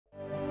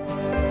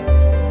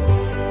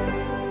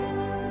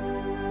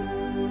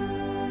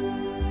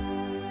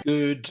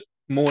Good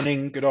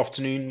morning, good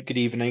afternoon, good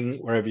evening,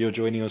 wherever you're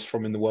joining us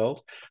from in the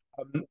world.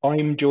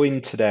 I'm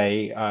joined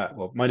today,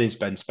 my name's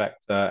Ben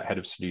Spector, Head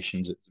of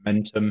Solutions at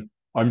Zementum.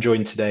 I'm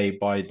joined today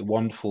by the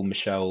wonderful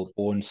Michelle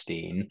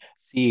Bornstein,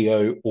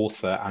 CEO,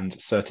 author, and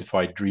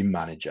certified dream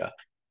manager.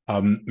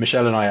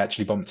 Michelle and I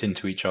actually bumped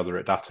into each other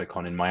at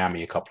DataCon in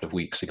Miami a couple of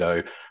weeks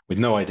ago with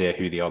no idea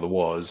who the other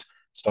was.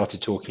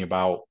 Started talking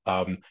about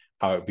how it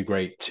would be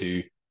great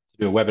to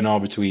do a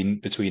webinar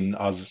between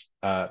us,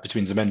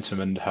 between Zementum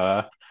and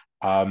her.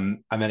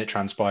 And then it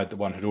transpired that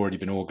one had already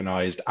been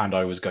organized and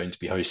I was going to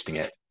be hosting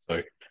it.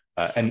 So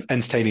an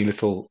entertaining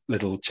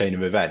little chain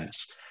of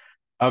events.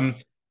 Um,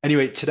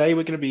 anyway, today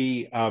we're going to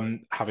be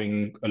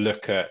having a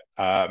look at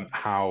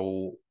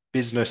how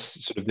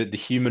business, sort of the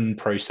human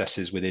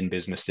processes within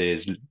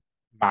businesses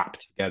map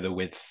together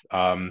with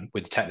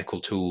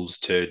technical tools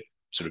to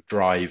sort of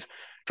drive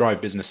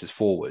businesses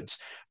forwards.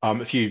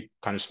 A few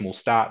kind of small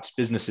stats.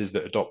 Businesses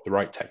that adopt the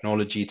right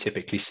technology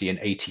typically see an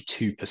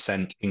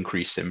 82%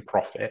 increase in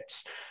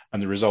profits,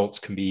 and the results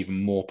can be even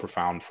more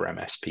profound for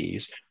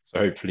MSPs. So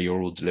hopefully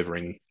you're all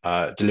delivering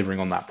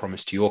on that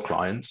promise to your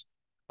clients.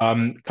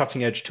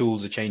 Cutting edge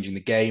tools are changing the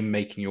game,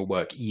 making your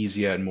work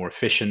easier and more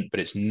efficient, but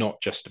it's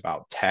not just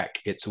about tech,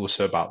 it's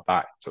also about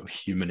that sort of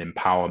human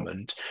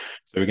empowerment.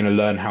 So we're going to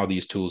learn how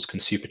these tools can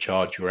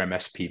supercharge your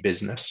MSP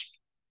business.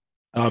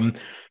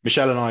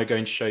 Michelle and I are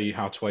going to show you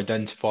how to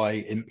identify,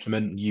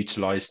 implement, and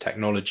utilize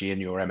technology in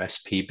your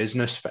MSP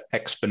business for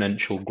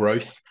exponential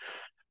growth.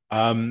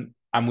 And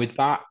with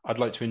that, I'd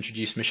like to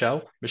introduce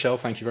Michelle. Michelle,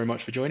 thank you very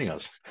much for joining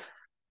us.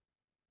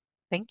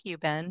 Thank you,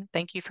 Ben.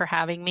 Thank you for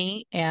having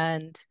me.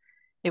 And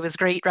it was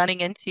great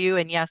running into you.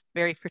 And yes,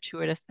 very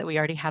fortuitous that we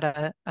already had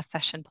a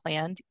session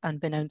planned,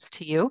 unbeknownst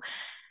to you.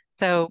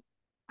 So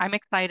I'm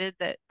excited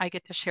that I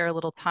get to share a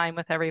little time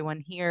with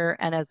everyone here.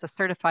 And as a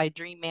certified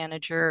dream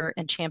manager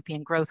and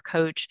champion growth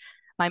coach,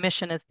 my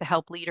mission is to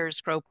help leaders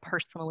grow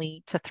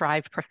personally to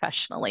thrive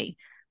professionally,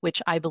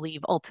 which I believe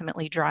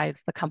ultimately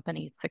drives the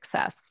company's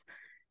success.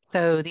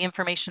 So the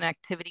information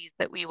activities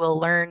that we will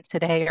learn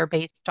today are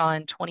based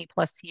on 20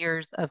 plus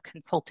years of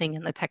consulting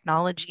in the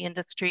technology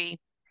industry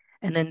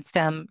and then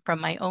stem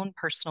from my own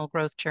personal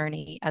growth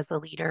journey as a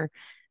leader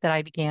that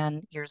I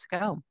began years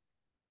ago.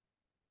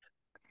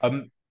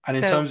 And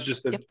in So, terms of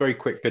just a yep. very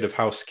quick bit of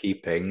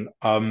housekeeping,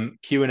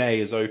 Q&A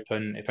is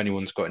open. If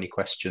anyone's got any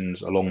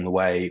questions along the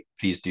way,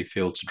 please do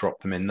feel to drop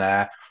them in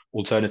there.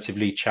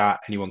 Alternatively, chat.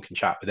 Anyone can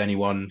chat with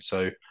anyone.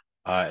 So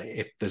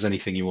if there's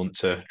anything you want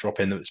to drop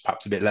in that's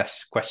perhaps a bit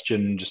less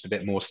question, just a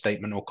bit more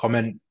statement or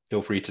comment,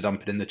 feel free to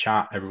dump it in the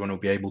chat. Everyone will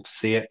be able to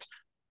see it.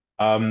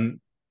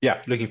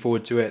 Yeah, looking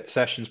forward to it. The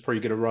session's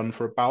probably going to run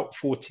for about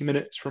 40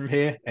 minutes from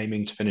here,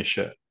 aiming to finish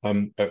at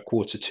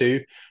quarter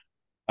two.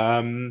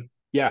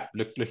 Yeah,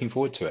 looking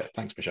forward to it.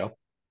 Thanks, Michelle.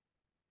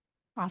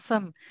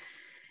 Awesome.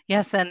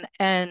 Yes,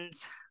 and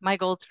my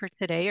goals for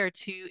today are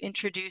to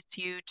introduce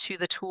you to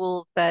the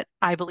tools that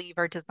I believe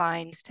are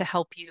designed to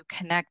help you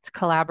connect,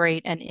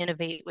 collaborate, and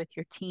innovate with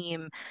your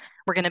team.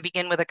 We're going to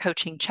begin with a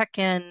coaching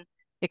check-in,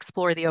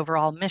 explore the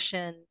overall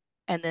mission,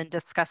 and then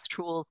discuss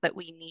tools that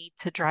we need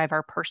to drive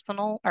our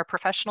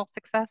professional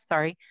success,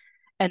 sorry,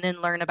 and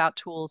then learn about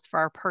tools for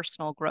our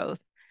personal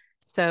growth.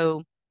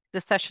 So the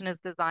session is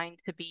designed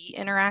to be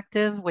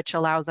interactive, which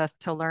allows us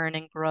to learn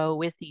and grow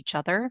with each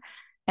other.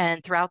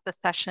 And throughout the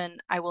session,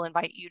 I will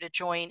invite you to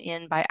join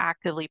in by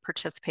actively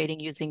participating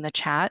using the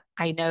chat.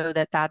 I know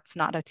that that's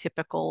not a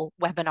typical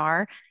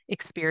webinar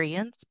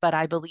experience, but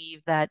I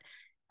believe that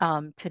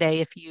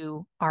today, if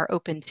you are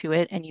open to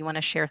it and you want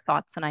to share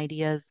thoughts and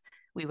ideas,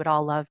 we would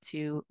all love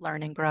to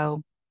learn and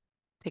grow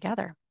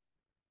together.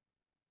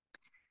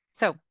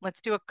 So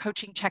let's do a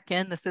coaching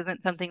check-in. This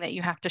isn't something that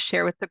you have to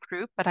share with the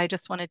group, but I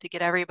just wanted to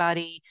get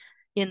everybody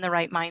in the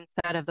right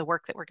mindset of the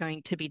work that we're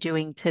going to be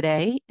doing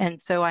today. And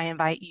so I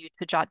invite you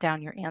to jot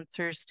down your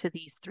answers to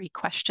these three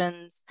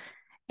questions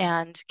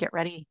and get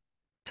ready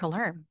to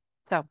learn.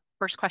 So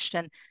first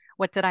question,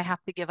 what did I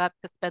have to give up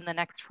to spend the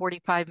next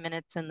 45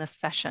 minutes in this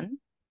session?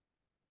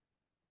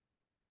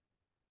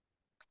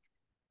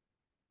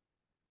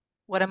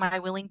 What am I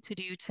willing to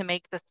do to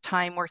make this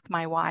time worth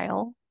my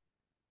while?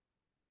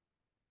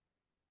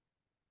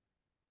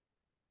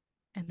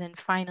 And then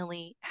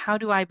finally, how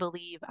do I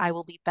believe I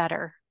will be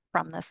better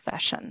from this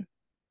session?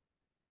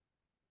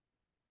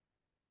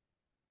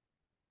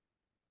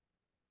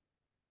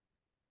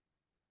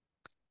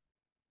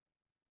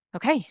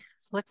 Okay,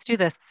 so let's do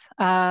this.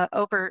 For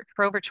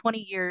over 20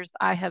 years,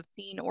 I have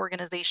seen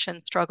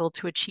organizations struggle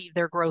to achieve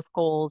their growth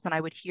goals, and I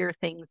would hear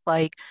things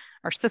like,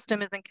 "Our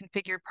system isn't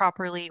configured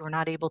properly. We're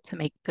not able to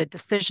make good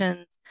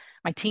decisions.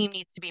 My team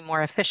needs to be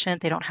more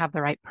efficient. They don't have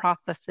the right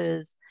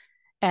processes."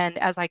 And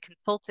as I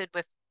consulted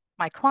with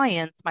my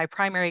clients, my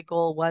primary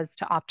goal was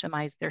to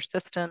optimize their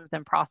systems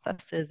and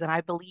processes. And I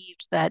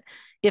believed that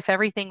if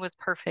everything was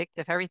perfect,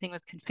 if everything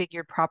was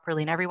configured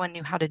properly, and everyone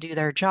knew how to do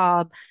their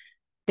job,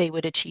 they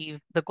would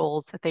achieve the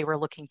goals that they were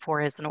looking for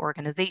as an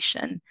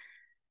organization.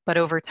 But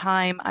over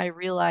time, I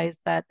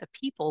realized that the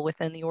people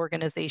within the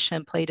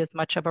organization played as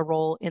much of a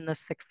role in the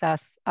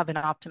success of an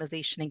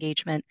optimization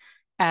engagement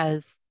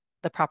as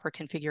the proper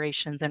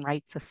configurations and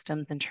right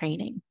systems and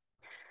training.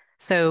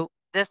 So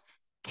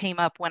this came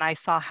up when I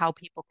saw how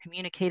people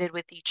communicated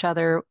with each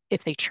other,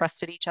 if they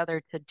trusted each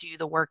other to do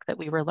the work that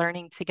we were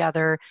learning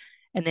together,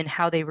 and then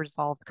how they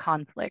resolved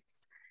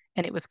conflicts.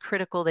 And it was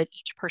critical that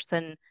each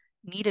person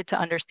needed to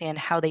understand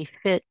how they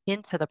fit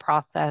into the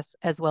process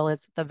as well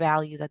as the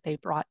value that they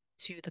brought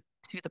to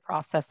the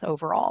process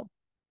overall.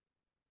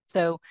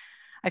 So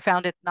I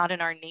found it's not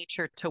in our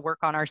nature to work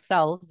on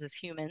ourselves as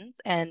humans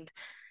and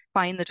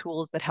find the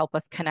tools that help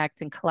us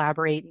connect and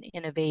collaborate and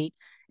innovate.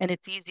 And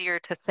it's easier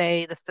to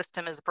say the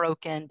system is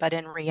broken, but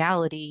in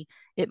reality,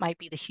 it might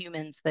be the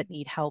humans that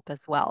need help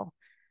as well.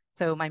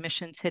 So, my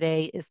mission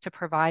today is to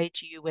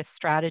provide you with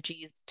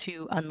strategies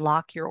to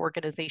unlock your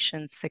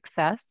organization's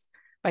success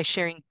by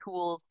sharing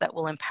tools that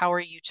will empower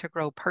you to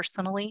grow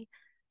personally,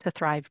 to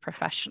thrive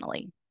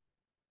professionally.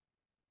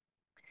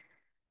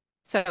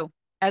 So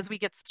as we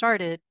get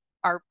started,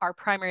 our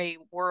primary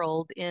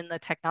world in the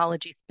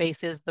technology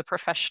space is the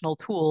professional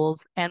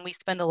tools, and we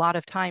spend a lot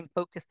of time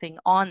focusing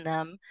on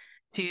them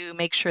to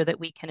make sure that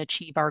we can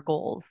achieve our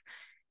goals.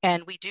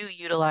 And we do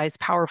utilize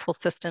powerful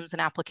systems and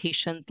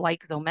applications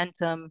like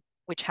Zomentum,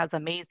 which has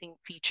amazing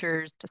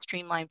features to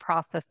streamline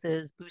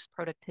processes, boost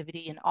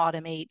productivity, and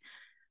automate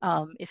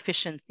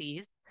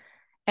efficiencies.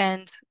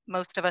 And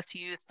most of us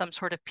use some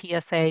sort of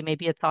PSA,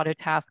 maybe it's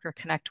Autotask or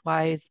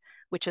ConnectWise,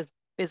 which is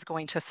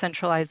going to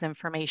centralize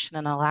information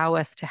and allow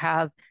us to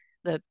have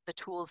the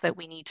tools that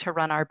we need to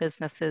run our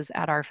businesses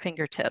at our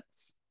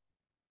fingertips.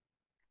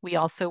 We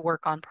also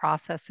work on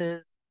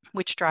processes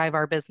which drive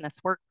our business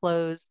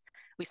workflows.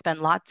 We spend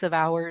lots of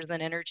hours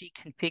and energy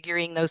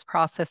configuring those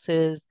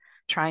processes,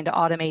 trying to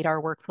automate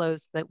our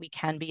workflows so that we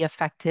can be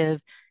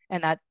effective,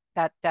 and that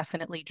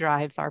definitely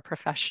drives our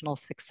professional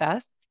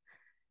success.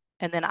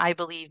 And then I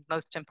believe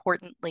most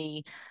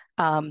importantly,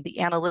 the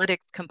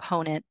analytics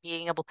component,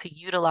 being able to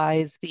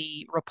utilize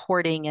the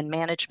reporting and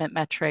management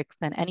metrics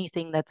and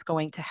anything that's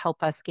going to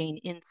help us gain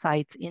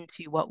insights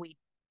into what we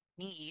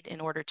need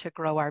in order to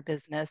grow our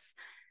business.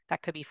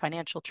 That could be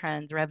financial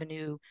trends,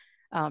 revenue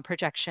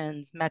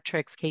projections,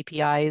 metrics,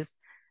 KPIs.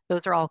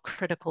 Those are all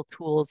critical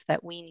tools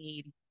that we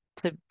need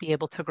to be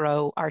able to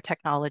grow our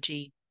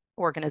technology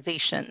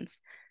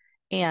organizations.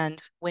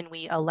 And when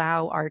we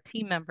allow our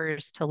team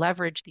members to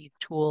leverage these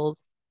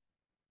tools,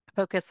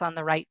 focus on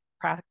the right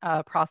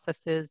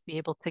processes, be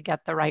able to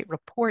get the right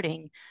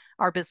reporting,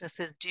 our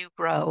businesses do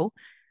grow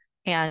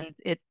and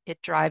it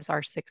drives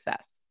our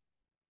success.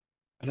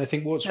 And I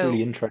think what's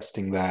really So,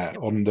 interesting there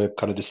yep. on the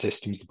kind of the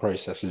systems, the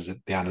processes, the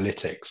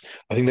analytics,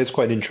 I think there's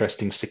quite an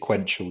interesting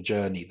sequential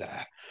journey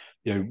there.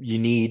 You know, you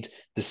need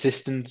the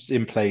systems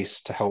in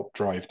place to help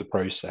drive the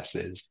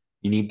processes.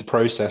 You need the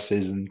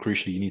processes, and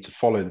crucially, you need to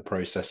follow the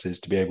processes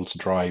to be able to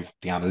drive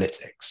the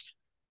analytics.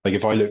 Like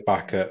if I look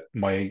back Mhm. at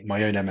my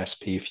own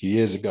MSP a few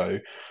years ago,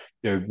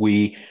 you know,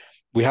 we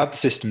had the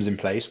systems in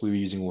place. We were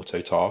using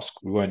Autotask.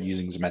 We weren't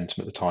using Zementum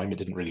at the time. It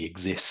didn't really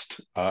exist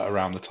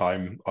around the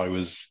time I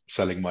was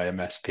selling my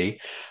MSP.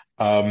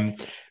 Um,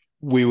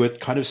 we were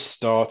kind of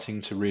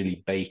starting to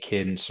really bake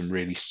in some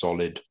really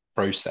solid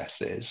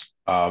processes.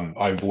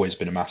 I've always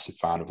been a massive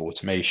fan of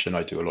automation.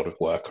 I do a lot of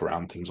work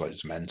around things like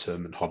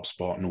Zementum and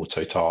HubSpot and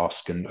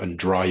Autotask and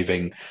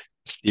driving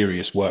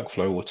serious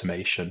workflow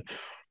automation.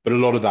 But a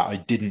lot of that I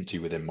didn't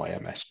do within my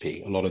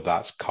MSP. A lot of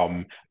that's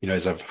come, you know,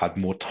 as I've had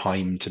more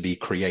time to be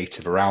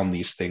creative around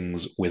these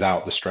things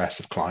without the stress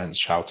of clients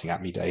shouting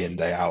at me day in,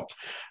 day out.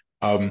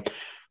 Um,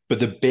 but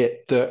the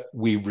bit that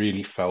we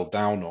really fell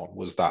down on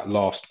was that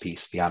last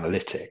piece, the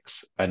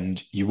analytics.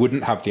 And you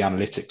wouldn't have the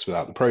analytics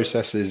without the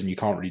processes, and you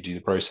can't really do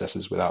the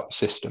processes without the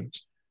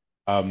systems.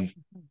 Um,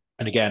 Mhm.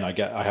 and again,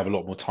 I have a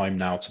lot more time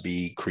now to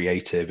be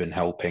creative and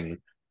helping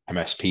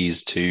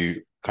MSPs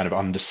to kind of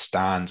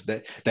understand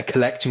that they're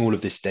collecting all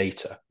of this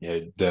data, you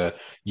know, the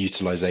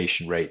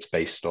utilization rates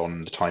based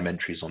on the time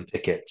entries on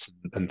tickets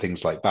and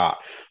things like that.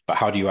 But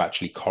how do you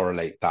actually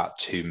correlate that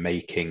to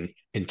making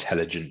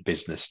intelligent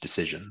business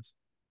decisions?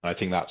 And I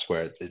think that's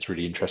where it's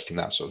really interesting,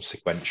 that sort of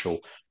sequential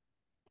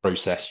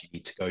process you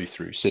need to go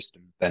through: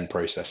 systems, then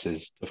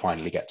processes to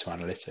finally get to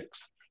analytics.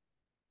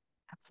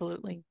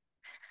 Absolutely.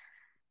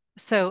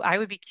 So I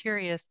would be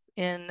curious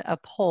in a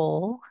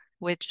poll,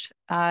 which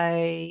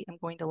I am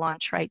going to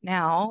launch right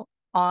now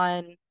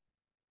on,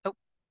 oh,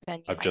 Ben,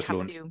 you I've might just have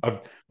launched. to, I've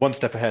one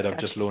step ahead. I've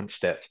just gotcha.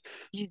 launched it.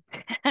 You,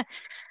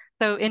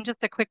 so in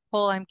just a quick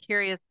poll, I'm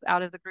curious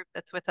out of the group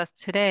that's with us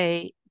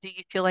today, do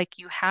you feel like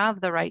you have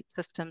the right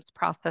systems,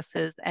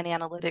 processes, and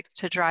analytics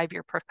to drive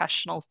your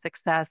professional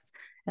success?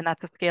 And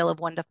that's a scale of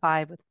 1 to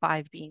 5, with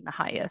 5 being the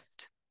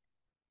highest.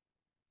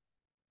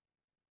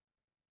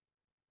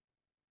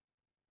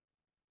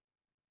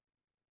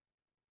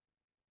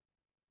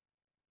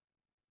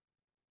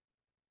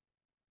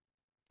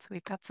 So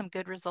we've got some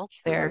good results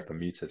Just there. realized I'm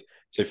muted.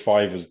 So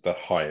 5 was the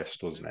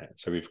highest, wasn't it?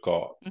 So we've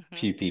got a Hmm.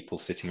 few people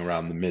sitting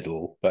around the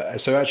middle,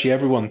 but so actually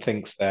everyone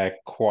thinks they're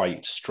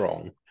quite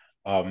strong.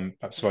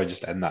 Perhaps if I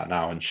just end that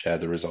now and share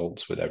the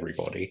results with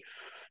everybody.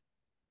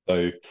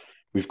 So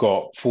we've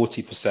got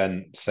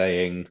 40%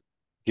 saying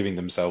giving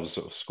themselves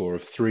sort of score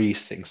of 3,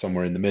 sitting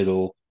somewhere in the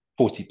middle,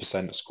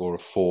 40% a score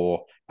of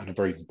 4, and a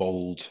very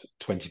bold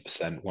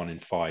 20%, 1 in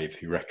 5,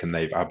 who reckon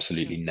they've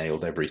absolutely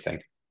nailed everything.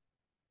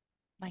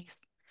 Nice.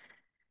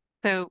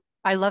 So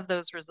I love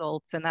those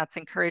results, and that's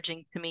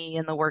encouraging to me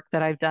in the work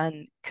that I've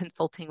done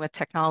consulting with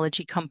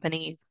technology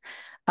companies.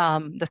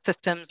 The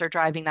systems are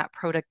driving that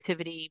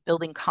productivity,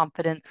 building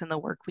confidence in the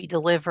work we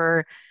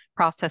deliver.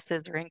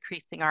 Processes are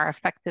increasing our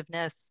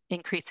effectiveness,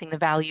 increasing the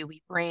value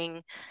we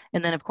bring.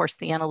 And then, of course,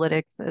 the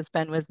analytics, as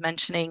Ben was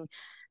mentioning,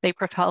 they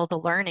propel the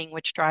learning,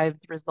 which drives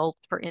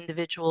results for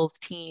individuals,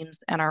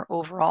 teams, and our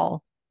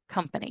overall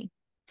company.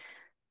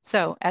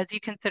 So as you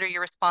consider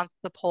your response to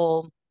the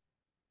poll,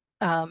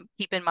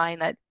 keep in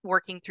mind that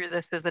working through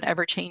this is an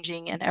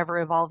ever-changing and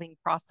ever-evolving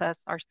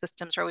process. Our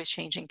systems are always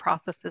changing,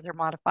 processes are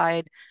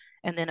modified,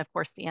 and then of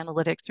course the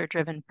analytics are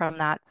driven from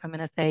that. So I'm going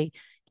to say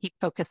keep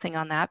focusing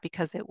on that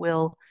because it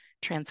will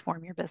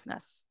transform your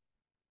business.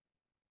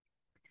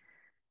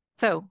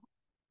 So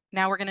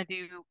now we're going to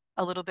do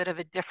a little bit of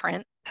a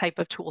different type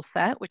of tool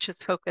set, which is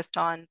focused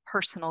on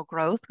personal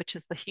growth, which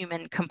is the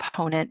human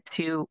component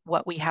to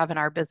what we have in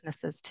our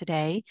businesses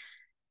today.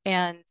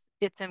 And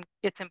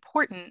it's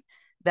important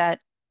that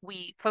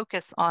we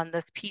focus on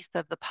this piece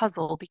of the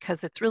puzzle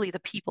because it's really the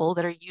people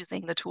that are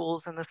using the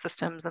tools and the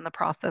systems and the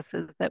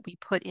processes that we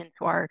put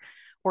into our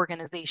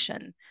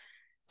organization.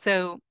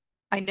 So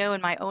I know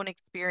in my own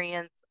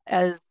experience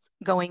as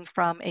going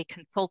from a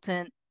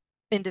consultant,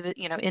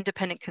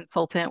 independent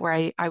consultant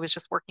where I was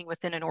just working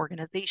within an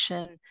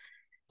organization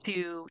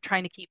to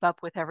trying to keep up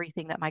with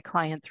everything that my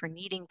clients were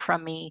needing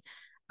from me,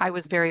 I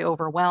was very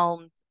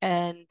overwhelmed.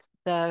 And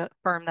the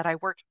firm that I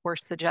worked for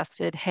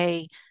suggested,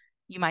 hey,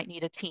 you might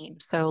need a team.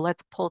 So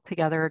let's pull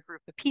together a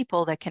group of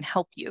people that can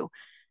help you.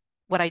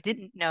 What I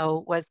didn't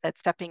know was that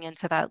stepping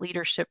into that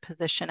leadership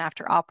position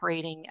after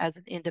operating as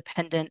an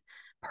independent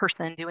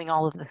person doing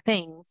all of the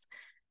things,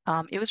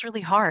 it was really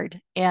hard.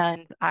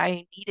 And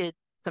I needed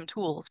some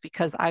tools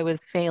because I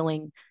was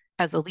failing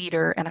as a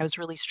leader and I was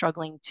really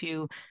struggling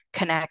to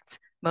connect,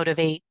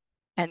 motivate,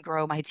 and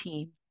grow my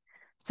team.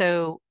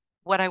 So,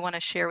 what I want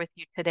to share with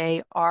you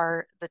today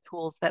are the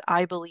tools that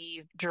I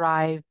believe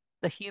drive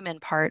the human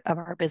part of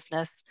our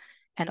business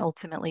and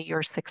ultimately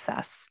your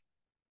success.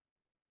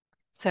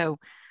 So,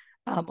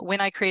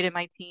 when I created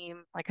my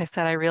team, like I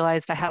said, I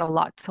realized I had a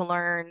lot to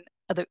learn.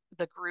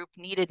 The group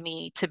needed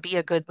me to be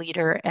a good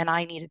leader, and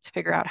I needed to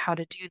figure out how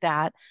to do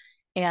that.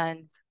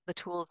 And the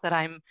tools that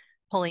I'm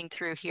pulling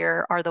through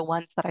here are the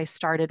ones that I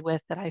started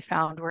with that I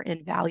found were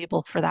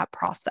invaluable for that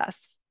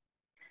process.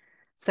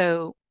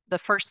 So the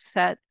first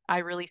set, I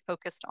really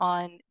focused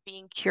on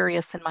being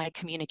curious in my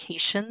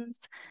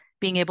communications,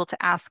 being able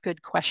to ask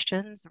good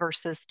questions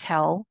versus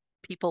tell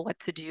people what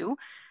to do.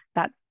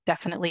 That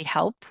definitely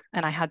helped,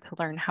 and I had to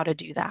learn how to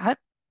do that.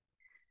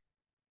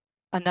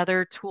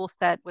 Another tool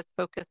set was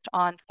focused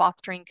on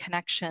fostering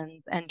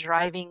connections and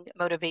driving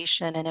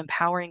motivation and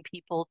empowering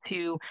people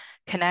to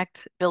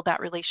connect, build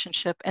that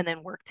relationship, and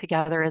then work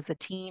together as a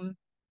team.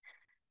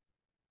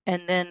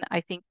 And then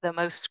I think the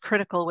most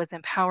critical was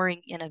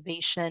empowering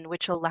innovation,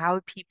 which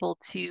allowed people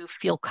to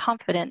feel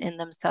confident in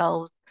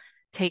themselves,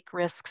 take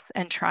risks,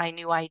 and try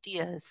new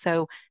ideas.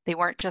 So they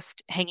weren't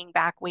just hanging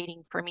back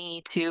waiting for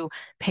me to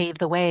pave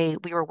the way.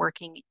 We were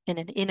working in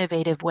an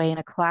innovative way, in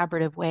a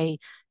collaborative way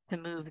to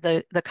move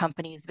the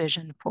company's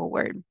vision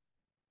forward.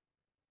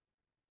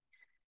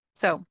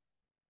 So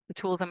the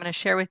tools I'm going to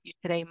share with you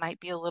today might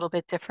be a little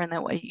bit different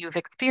than what you've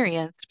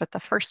experienced, but the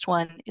first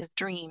one is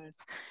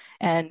dreams.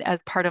 And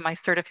as part of my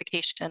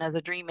certification as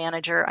a dream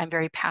manager, I'm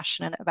very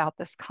passionate about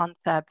this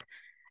concept.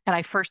 And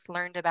I first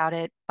learned about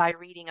it by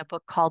reading a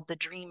book called The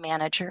Dream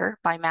Manager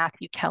by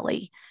Matthew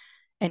Kelly.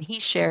 And he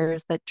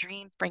shares that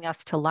dreams bring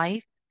us to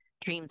life,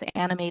 dreams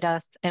animate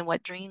us, and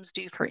what dreams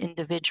do for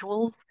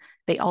individuals,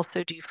 they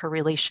also do for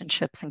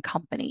relationships and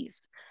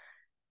companies.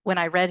 When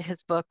I read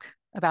his book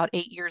about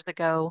 8 years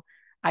ago,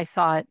 I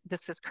thought,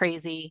 this is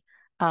crazy.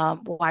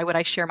 Why would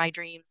I share my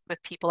dreams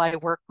with people I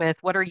work with?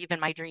 What are even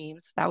my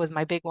dreams? That was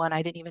my big one.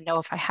 I didn't even know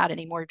if I had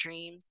any more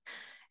dreams.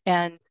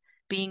 And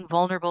being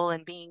vulnerable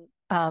and being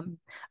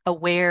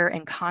aware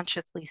and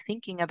consciously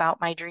thinking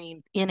about my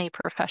dreams in a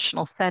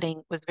professional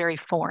setting was very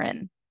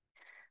foreign.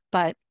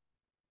 But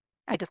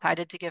I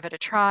decided to give it a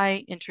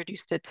try,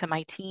 introduced it to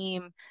my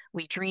team.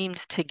 We dreamed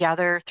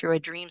together through a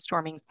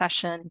dreamstorming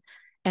session.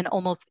 And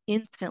almost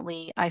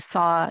instantly, I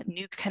saw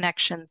new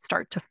connections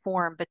start to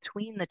form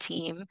between the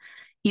team,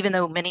 even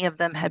though many of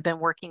them had been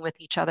working with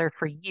each other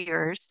for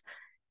years.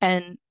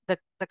 And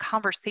the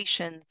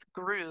conversations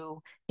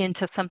grew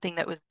into something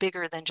that was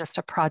bigger than just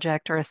a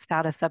project or a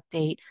status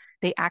update.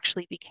 They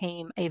actually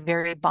became a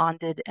very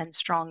bonded and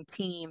strong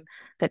team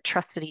that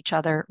trusted each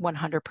other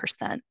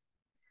 100%.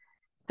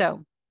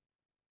 So,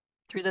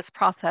 through this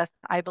process,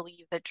 I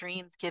believe that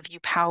dreams give you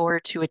power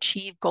to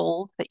achieve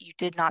goals that you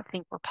did not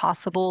think were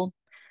possible,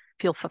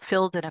 feel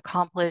fulfilled and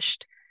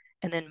accomplished,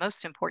 and then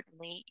most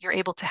importantly, you're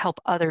able to help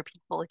other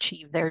people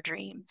achieve their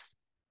dreams.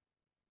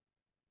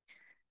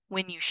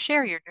 when you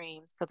share your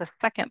dreams, so the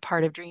second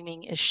part of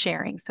dreaming is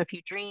sharing. So if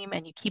you dream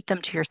and you keep them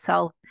to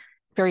yourself,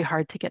 it's very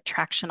hard to get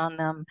traction on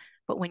them.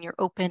 But when you're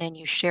open and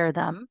you share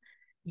them,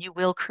 you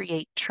will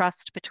create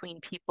trust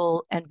between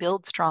people and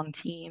build strong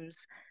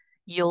teams.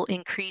 You'll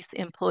increase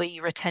employee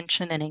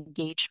retention and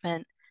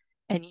engagement,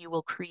 and you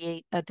will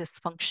create a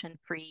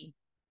dysfunction-free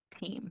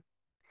team.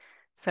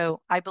 So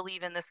I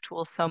believe in this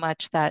tool so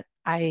much that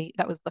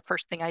that was the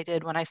first thing I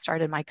did when I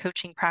started my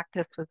coaching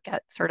practice was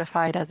get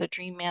certified as a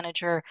dream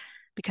manager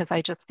because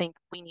I just think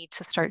we need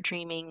to start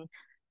dreaming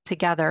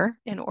together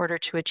in order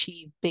to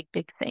achieve big,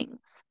 big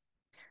things.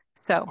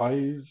 So,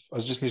 I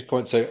was just going to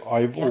point, so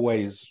I've yeah.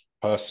 always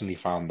personally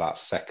found that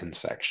second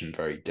section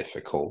very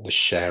difficult, the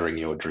sharing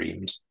your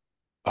dreams.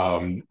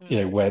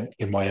 Mm-hmm. Where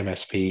in my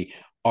MSP,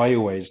 I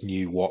always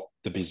knew what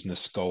the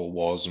business goal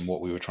was and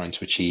what we were trying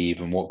to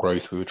achieve and what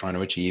growth we were trying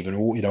to achieve. And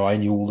all, I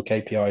knew all the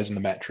KPIs and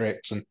the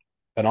metrics and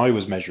I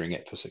was measuring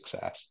it for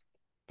success.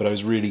 But I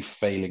was really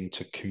failing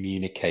to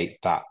communicate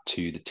that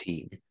to the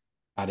team.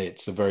 And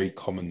it's a very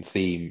common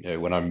theme,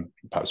 when I'm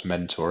perhaps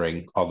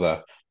mentoring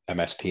other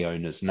MSP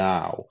owners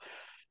now.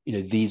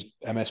 These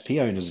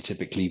MSP owners are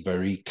typically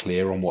very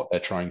clear on what they're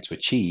trying to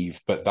achieve,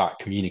 but that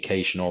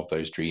communication of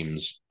those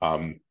dreams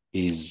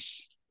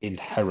is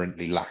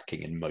inherently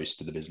lacking in most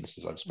of the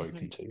businesses I've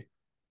Mm-hmm. spoken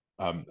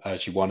to.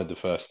 Actually, one of the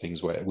first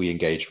things where we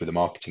engaged with a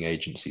marketing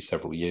agency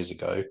several years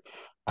ago,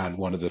 and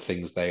one of the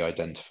things they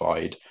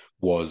identified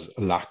was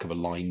a lack of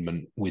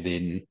alignment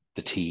within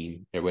the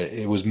team. It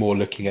was more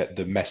looking at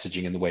the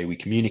messaging and the way we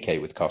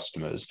communicate with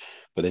customers,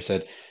 but they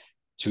said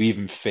to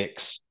even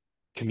fix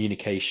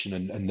communication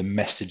and the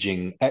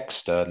messaging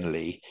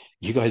externally,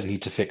 you guys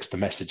need to fix the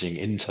messaging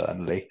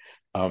internally.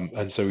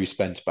 And so we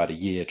spent about a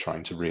year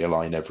trying to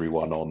realign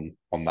everyone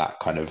on that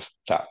kind of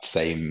that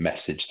same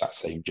message, that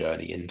same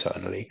journey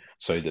internally,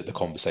 so that the Mm-hmm.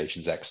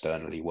 conversations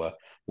externally were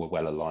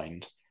well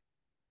aligned.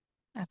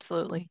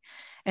 Absolutely.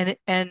 And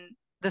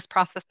this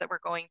process that we're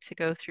going to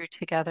go through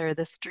together,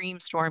 this dream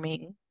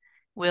storming,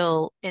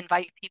 will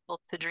invite people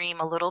to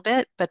dream a little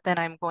bit, but then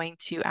I'm going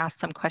to ask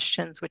some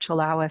questions which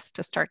allow us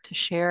to start to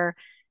share.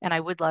 And I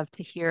would love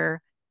to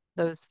hear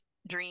those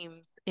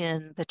dreams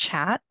in the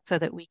chat so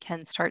that we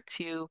can start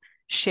to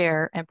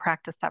share and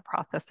practice that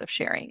process of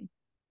sharing.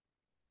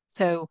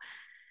 So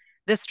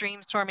this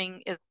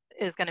dreamstorming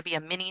is going to be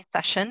a mini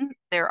session.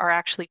 There are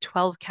actually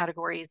 12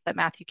 categories that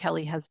Matthew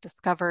Kelly has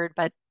discovered,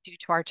 but due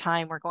to our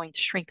time, we're going to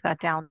shrink that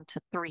down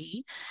to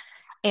 3.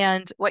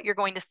 And what you're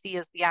going to see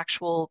is the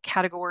actual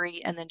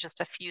category and then just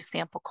a few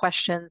sample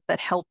questions that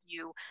help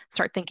you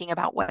start thinking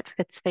about what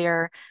fits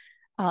there.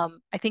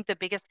 I think the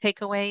biggest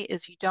takeaway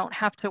is you don't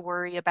have to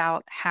worry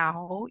about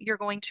how you're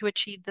going to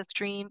achieve this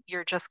dream.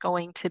 You're just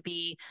going to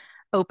be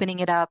opening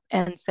it up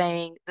and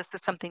saying, this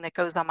is something that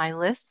goes on my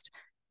list.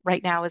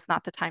 Right now is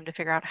not the time to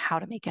figure out how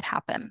to make it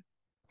happen.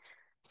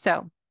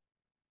 So,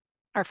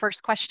 our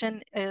first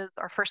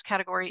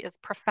category is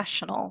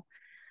professional.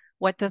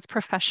 What does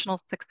professional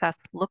success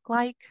look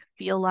like,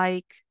 feel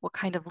like? What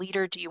kind of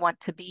leader do you want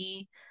to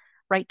be?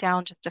 Write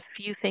down just a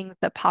few things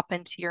that pop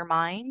into your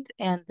mind,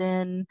 and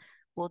then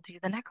we'll do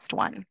the next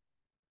one.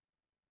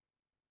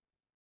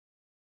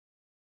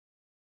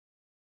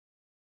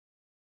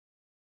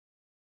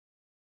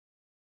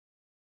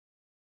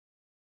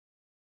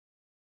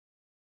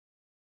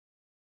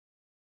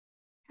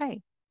 Okay,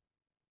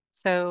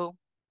 so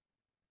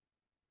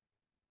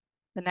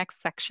the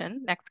next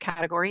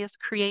category is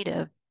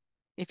creative.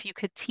 If you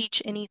could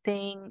teach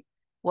anything,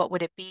 what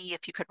would it be?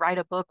 If you could write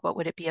a book, what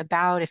would it be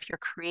about? If you're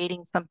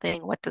creating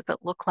something, what does it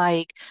look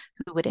like?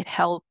 Who would it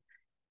help?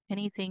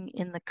 Anything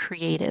in the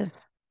creative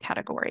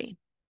category.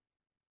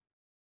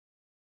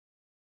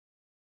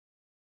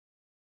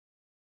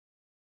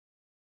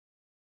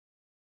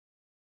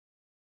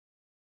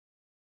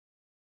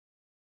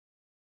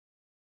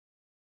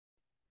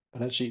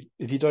 And actually,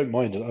 if you don't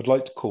mind, I'd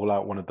like to call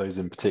out one of those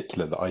in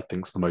particular that I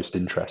think is the most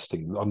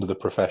interesting. Under the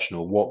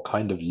professional, what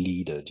kind of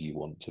leader do you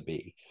want to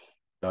be?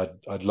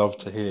 I'd love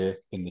to hear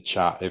in the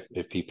chat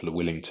if people are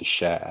willing to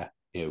share,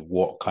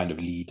 what kind of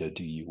leader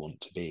do you want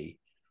to be?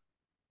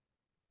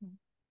 You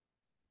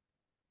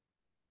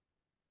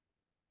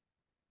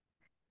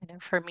know,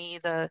 for me,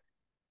 the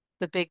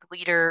big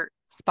leader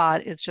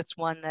spot is just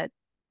one that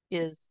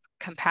is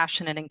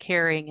compassionate and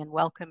caring and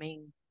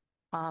welcoming,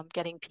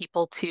 getting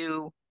people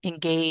to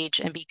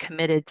engage and be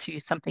committed to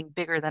something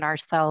bigger than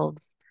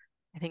ourselves.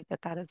 I think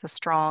that that is a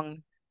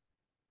strong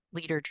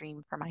leader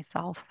dream for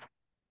myself.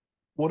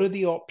 What are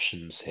the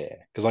options here?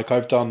 Because like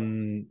I've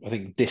done, I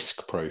think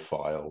disc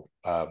profile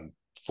 4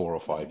 or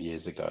 5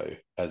 years ago,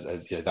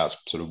 that's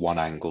sort of one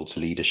angle to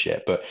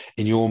leadership. But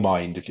in your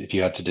mind, if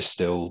you had to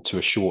distill to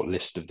a short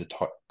list of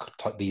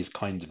these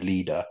kinds of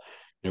leader,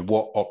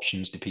 what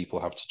options do people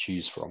have to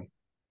choose from?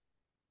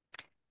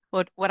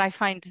 What I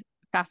find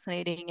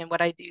fascinating and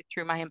what I do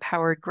through my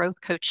empowered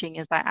growth coaching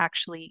is I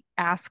actually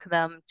ask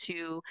them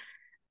to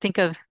think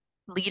of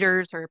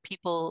leaders or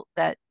people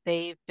that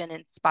they've been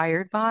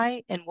inspired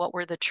by and what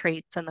were the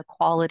traits and the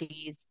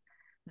qualities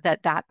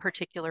that that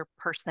particular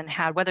person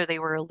had, whether they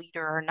were a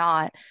leader or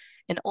not.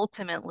 And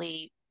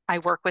ultimately, I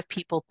work with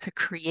people to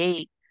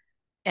create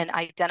and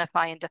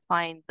identify and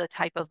define the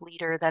type of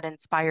leader that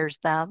inspires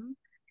them.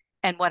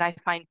 And what I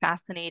find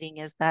fascinating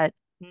is that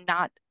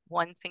not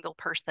one single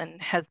person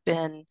has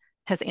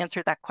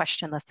answered that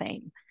question the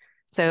same.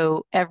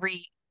 So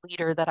every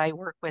leader that I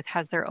work with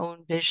has their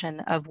own vision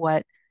of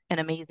what an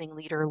amazing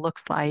leader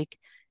looks like.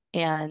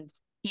 And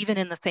even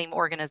in the same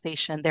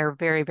organization, they're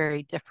very,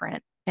 very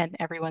different. And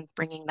everyone's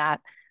bringing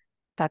that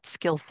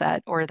skill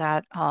set or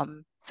that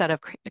set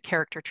of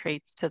character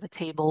traits to the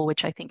table,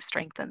 which I think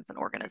strengthens an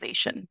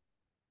organization.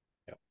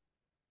 Yeah.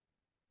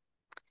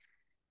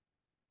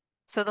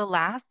 So the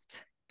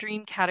last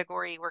dream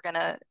category we're going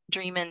to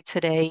dream in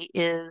today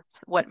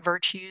is what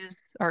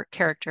virtues or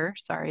character,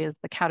 sorry, is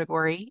the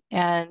category.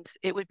 And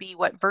it would be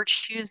what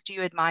virtues do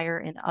you admire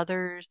in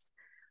others,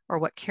 or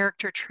what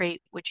character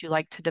trait would you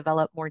like to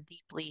develop more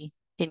deeply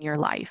in your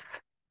life?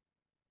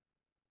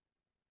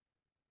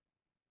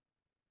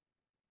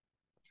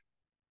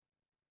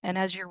 And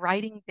as you're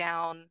writing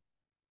down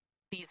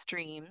these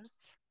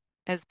dreams,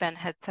 as Ben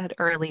had said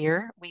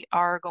earlier, I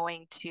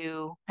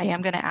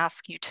am going to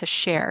ask you to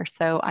share.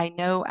 So I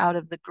know out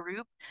of the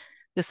group,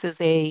 this is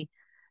a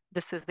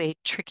this is a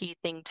tricky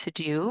thing to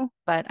do,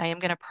 but I am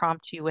going to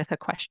prompt you with a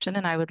question,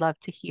 and I would love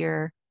to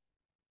hear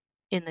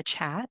in the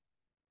chat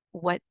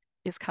what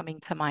is coming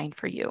to mind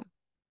for you.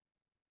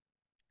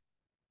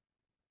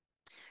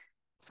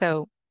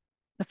 So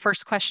the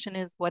first question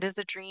is, what is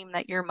a dream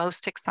that you're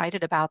most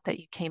excited about that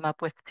you came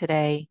up with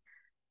today?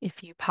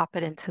 If you pop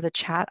it into the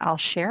chat, I'll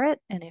share it.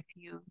 And if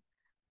you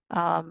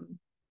um,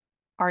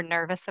 are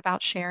nervous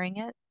about sharing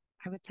it,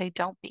 I would say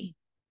don't be.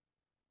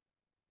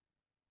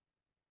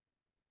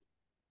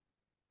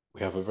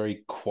 We have a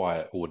very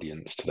quiet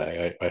audience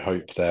today. I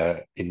hope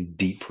they're in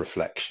deep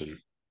reflection.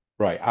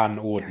 Right, Anne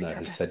Very Ordner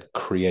has nervous. said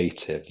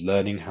creative,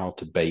 learning how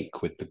to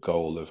bake with the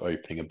goal of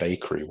opening a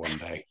bakery one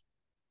day.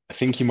 I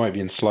think you might be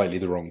in slightly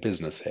the wrong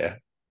business here.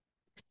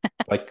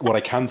 Like what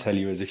I can tell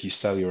you is if you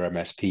sell your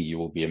MSP, you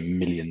will be a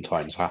million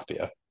times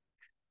happier.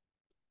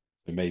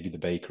 So maybe the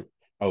baker,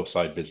 oh,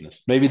 side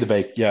business. Maybe the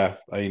bake, yeah.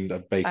 I mean,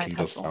 Side baking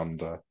hustle.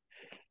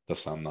 does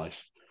sound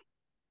nice.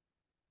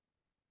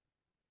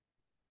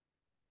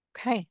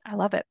 Okay, I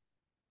love it.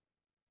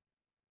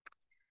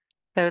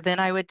 So then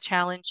I would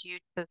challenge you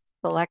to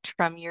select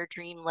from your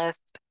dream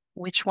list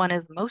which one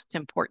is most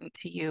important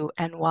to you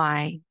and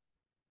why.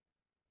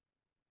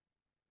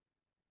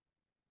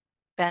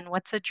 Ben,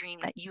 what's a dream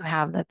that you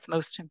have that's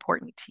most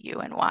important to you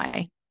and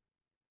why?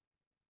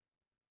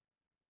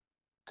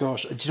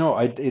 Gosh, do you know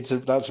what?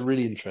 That's a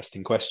really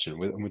interesting question.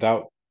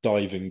 Without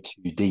diving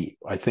too deep,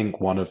 I think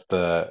one of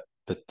the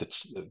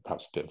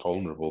perhaps a bit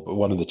vulnerable, but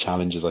one of the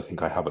challenges I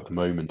think I have at the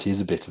moment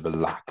is a bit of a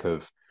lack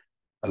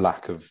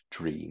of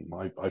dream.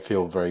 I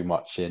feel very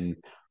much in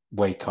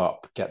wake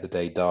up, get the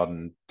day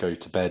done, go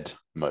to bed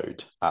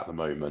mode at the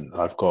moment.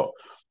 I've got,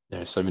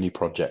 so many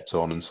projects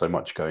on and so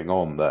much going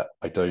on that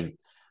I don't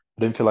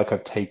feel like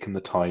I've taken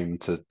the time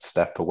to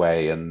step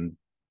away and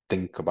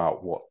think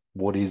about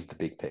what is the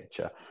big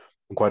picture.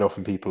 And quite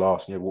often people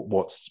ask,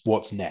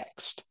 what's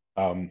next?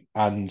 And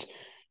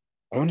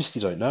I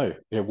honestly don't know.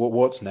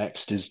 What's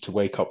next is to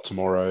wake up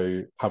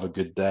tomorrow, have a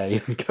good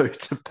day, and go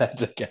to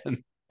bed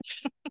again.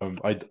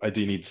 I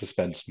do need to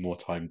spend some more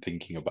time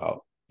thinking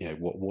about,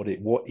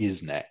 what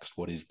is next?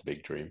 What is the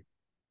big dream?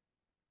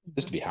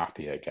 Just to Mhm. be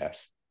happy, I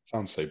guess.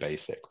 Sounds so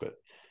basic, but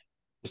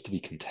just to be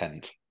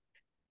content.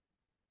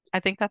 I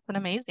think that's an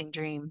amazing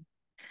dream.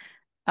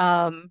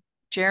 Um,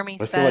 Jeremy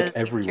I feel like says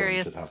he's everyone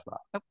curious. should have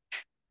Oh,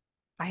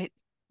 I,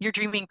 you're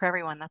dreaming for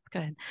everyone. That's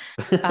good.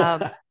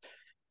 Um, that.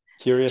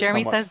 Curious how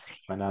Jeremy much says,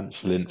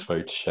 financial mhm,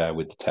 info to share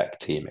with the tech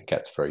team. It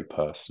gets very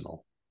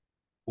personal.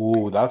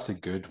 Oh, that's a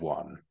good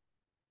one.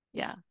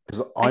 yeah,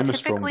 Because I I'm a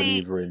strong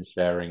typically, believer in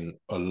sharing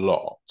a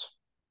lot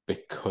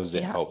because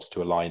it yeah, helps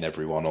to align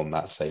everyone on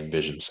that same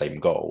vision, same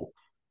goal.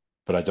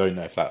 But I don't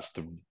know if that's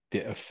the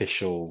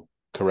official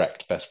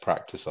correct best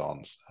practice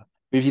answer.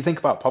 If you think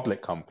about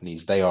public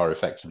companies, they are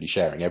effectively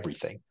sharing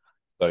everything.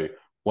 So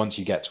once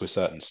you get to a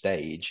certain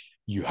stage,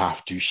 you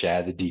have to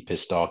share the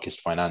deepest,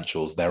 darkest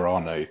financials. There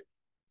are no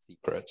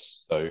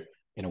secrets. So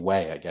in a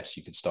way, I guess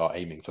you could start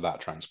aiming for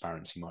that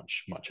transparency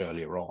much, much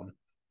earlier on.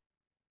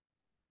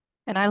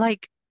 and I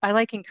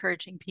like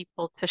encouraging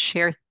people to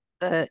share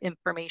the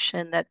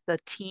information that the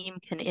team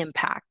can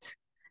impact.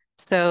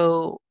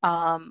 So,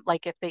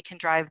 like if they can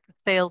drive the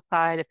sales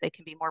side, if they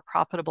can be more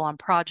profitable on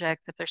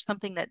projects, if there's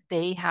something that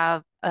they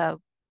have a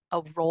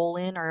role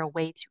in or a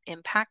way to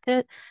impact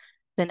it,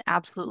 then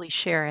absolutely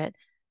share it.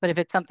 But if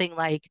it's something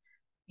like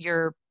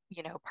your,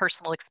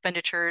 personal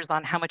expenditures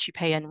on how much you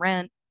pay in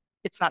rent,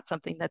 it's not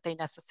something that they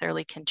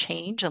necessarily can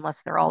change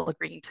unless they're all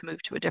agreeing to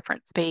move to a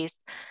different space.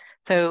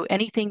 So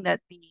anything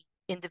that the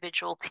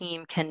individual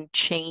team can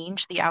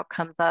change the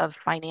outcomes of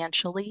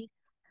financially,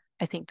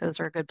 I think those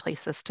are good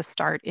places to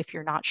start if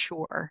you're not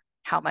sure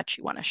how much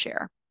you want to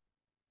share.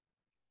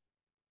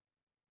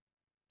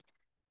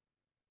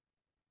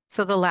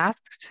 So the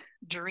last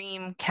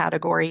dream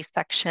category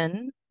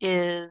section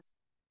is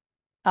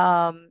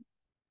um,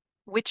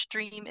 which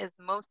dream is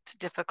most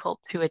difficult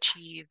to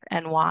achieve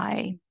and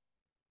why?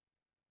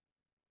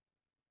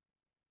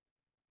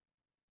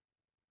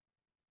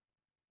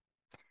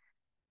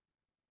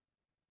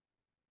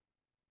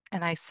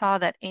 And I saw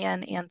that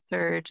Anne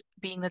answered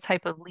being the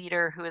type of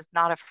leader who is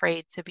not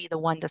afraid to be the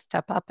one to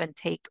step up and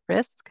take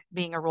risk,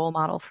 being a role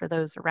model for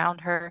those around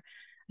her.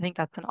 I think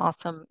that's an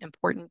awesome,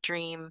 important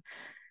dream.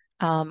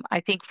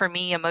 I think for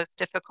me, a most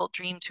difficult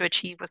dream to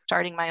achieve was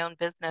starting my own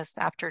business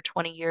after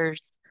 20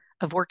 years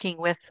of working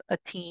with a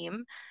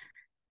team,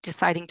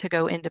 deciding to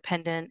go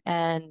independent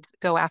and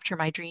go after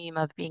my dream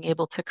of being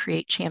able to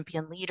create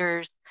champion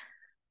leaders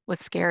was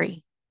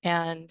scary.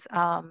 And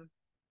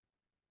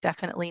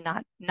definitely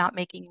not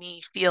making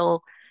me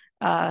feel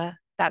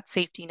that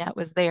safety net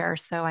was there.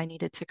 So I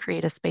needed to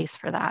create a space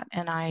for that.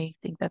 And I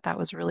think that that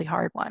was a really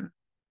hard one.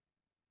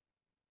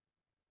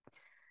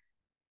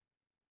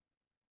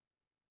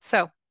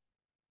 So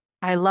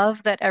I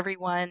love that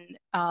everyone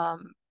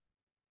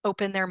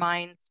opened their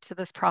minds to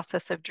this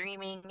process of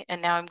dreaming.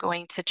 And now I'm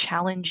going to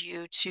challenge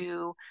you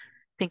to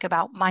think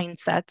about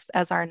mindsets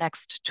as our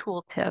next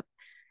tool tip.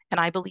 And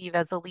I believe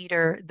as a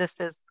leader, this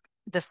is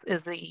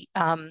the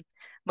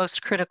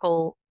most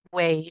critical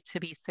way to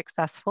be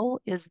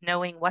successful is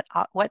knowing what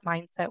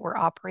mindset we're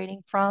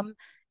operating from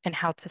and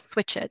how to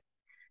switch it.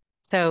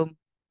 So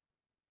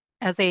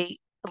as a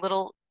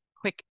little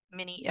quick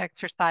mini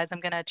exercise,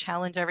 I'm going to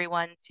challenge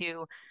everyone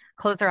to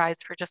close their eyes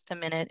for just a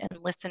minute and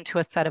listen to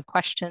a set of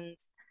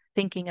questions,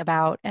 thinking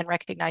about and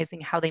recognizing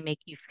how they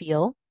make you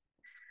feel.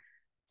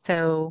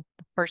 So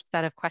the first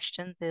set of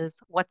questions is,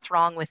 what's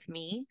wrong with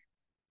me?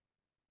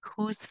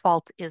 Whose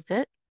fault is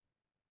it?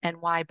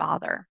 And why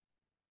bother?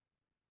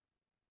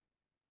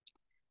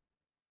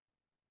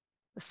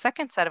 The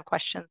second set of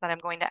questions that I'm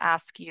going to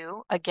ask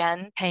you,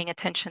 again, paying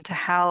attention to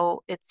how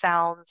it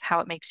sounds, how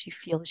it makes you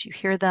feel as you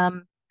hear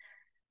them.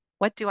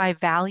 What do I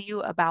value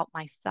about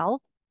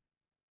myself?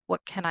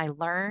 What can I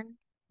learn?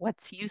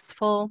 What's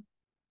useful?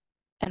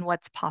 And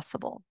what's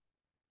possible?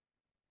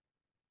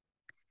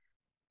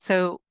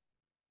 So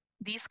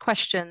these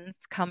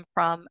questions come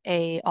from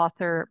a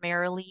author,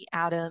 Marilee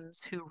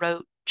Adams, who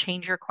wrote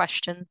Change Your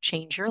Questions,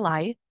 Change Your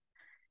Life.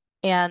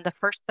 And the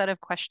first set of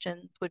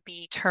questions would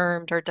be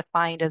termed or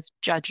defined as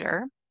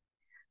judger.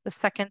 The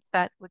second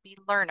set would be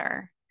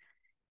learner.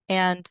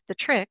 And the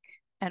trick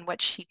and what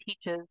she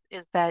teaches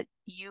is that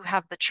you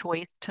have the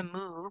choice to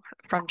move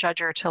from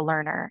judger to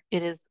learner.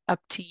 It is up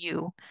to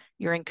you.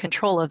 You're in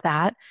control of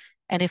that.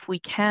 And if we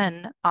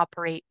can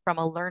operate from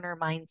a learner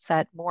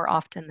mindset more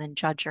often than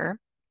judger,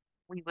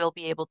 we will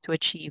be able to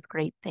achieve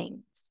great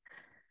things.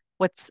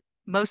 What's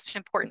most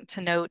important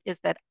to note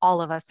is that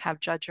all of us have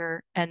judger,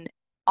 and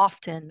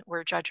often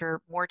we're judger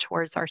more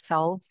towards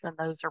ourselves than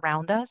those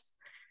around us.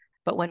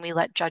 But when we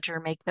let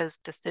judger make those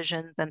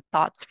decisions and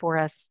thoughts for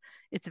us,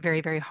 it's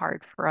very, very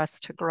hard for us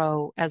to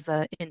grow as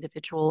an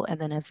individual and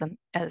then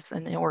as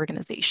an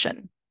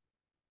organization.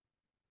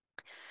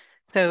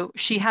 So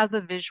she has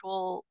a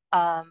visual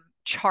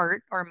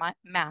chart or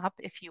map,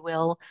 if you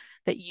will,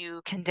 that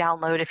you can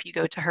download if you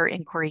go to her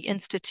Inquiry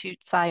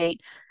Institute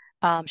site.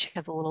 She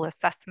has a little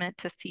assessment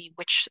to see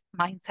which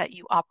mindset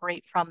you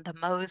operate from the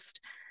most.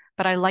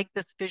 But I like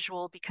this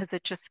visual because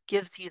it just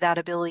gives you that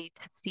ability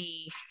to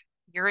see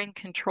you're in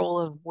control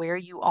of where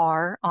you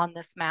are on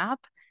this map.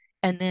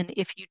 And then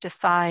if you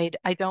decide,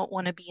 I don't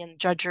want to be in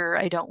judger,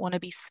 I don't want to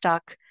be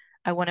stuck,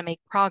 I want to make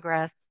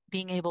progress,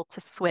 being able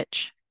to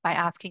switch by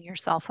asking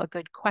yourself a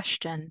good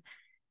question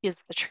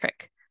is the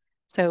trick.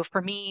 So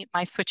for me,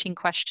 my switching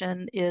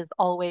question is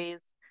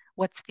always,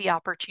 what's the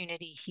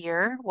opportunity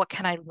here? What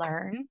can I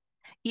learn?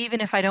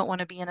 Even if I don't want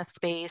to be in a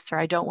space or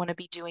I don't want to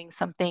be doing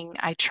something,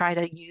 I try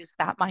to use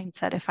that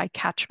mindset if I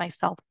catch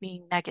myself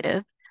being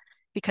negative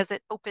because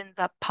it opens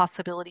up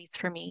possibilities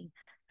for me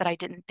that I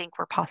didn't think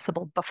were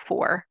possible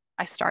before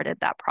I started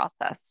that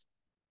process.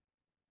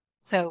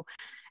 So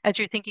as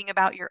you're thinking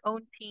about your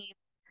own team,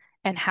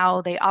 and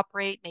how they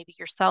operate, maybe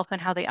yourself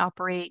and how they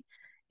operate,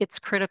 it's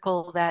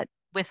critical that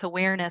with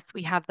awareness,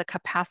 we have the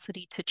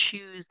capacity to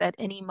choose at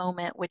any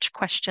moment which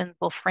questions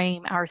will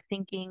frame our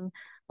thinking,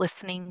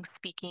 listening,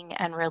 speaking,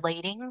 and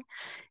relating.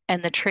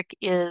 And the trick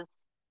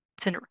is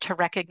to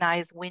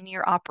recognize when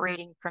you're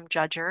operating from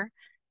judger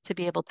to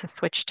be able to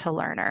switch to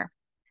learner.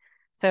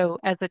 So,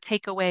 as a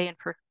takeaway and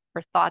for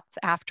thoughts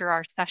after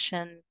our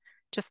session,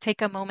 just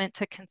take a moment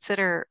to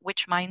consider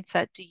which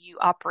mindset do you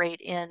operate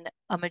in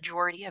a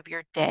majority of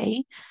your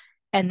day.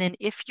 And then,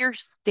 if you're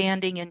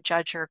standing in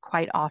judger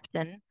quite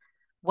often,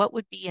 what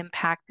would be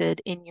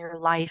impacted in your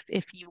life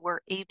if you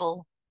were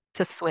able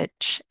to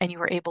switch and you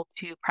were able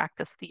to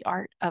practice the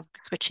art of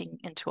switching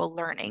into a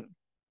learning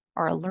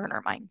or a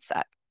learner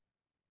mindset?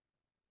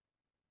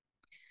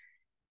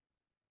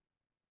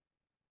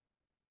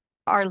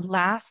 Our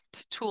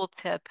last tool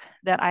tip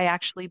that I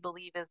actually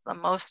believe is the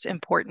most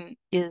important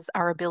is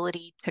our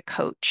ability to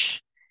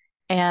coach.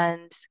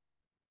 And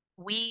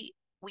we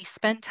we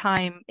spend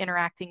time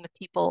interacting with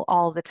people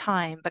all the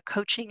time, but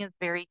coaching is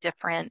very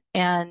different.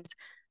 And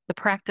the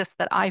practice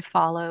that I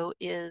follow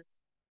is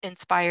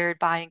inspired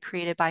by and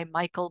created by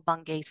Michael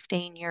Bungay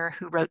Stanier,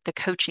 who wrote The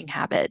Coaching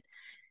Habit.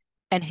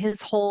 And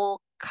his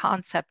whole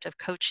concept of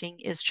coaching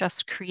is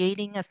just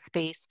creating a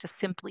space to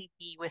simply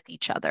be with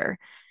each other.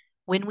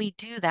 When we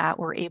do that,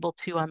 we're able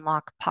to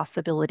unlock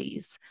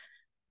possibilities.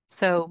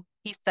 So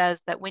he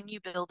says that when you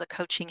build a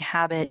coaching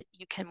habit,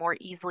 you can more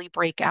easily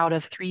break out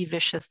of three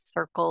vicious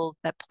circles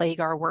that plague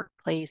our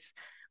workplace,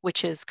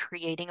 which is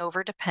creating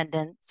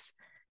overdependence,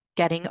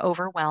 getting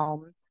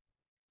overwhelmed,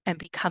 and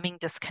becoming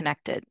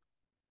disconnected.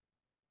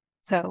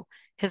 So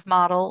his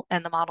model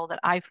and the model that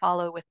I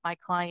follow with my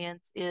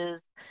clients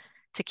is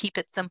to keep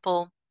it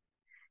simple,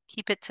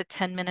 keep it to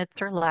 10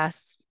 minutes or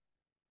less,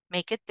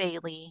 make it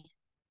daily,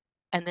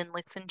 and then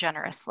listen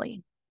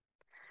generously.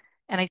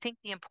 And I think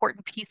the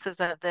important pieces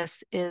of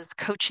this is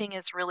coaching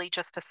is really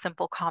just a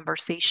simple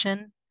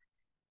conversation.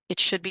 It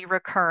should be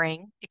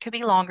recurring. It could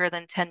be longer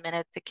than 10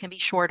 minutes, it can be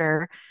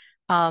shorter.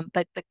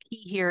 But the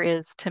key here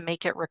is to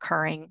make it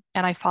recurring.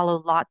 And I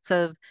follow lots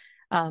of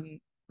um,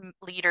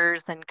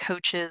 leaders and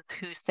coaches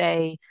who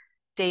say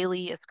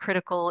daily is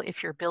critical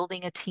if you're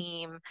building a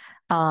team.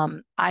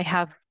 I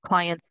have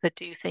clients that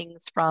do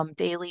things from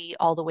daily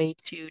all the way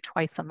to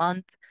twice a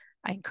month.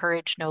 I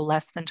encourage no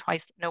less than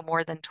twice, no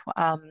more than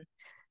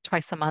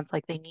twice a month.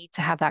 Like they need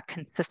to have that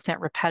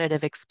consistent,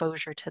 repetitive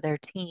exposure to their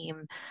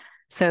team.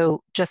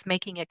 So just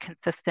making it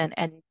consistent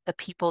and the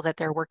people that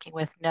they're working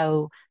with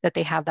know that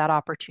they have that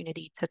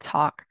opportunity to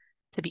talk,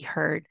 to be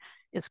heard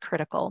is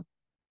critical.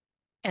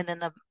 And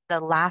then the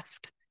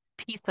last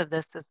piece of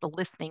this is the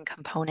listening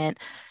component.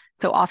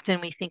 So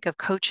often we think of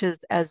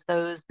coaches as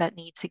those that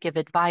need to give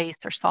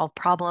advice or solve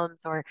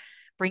problems or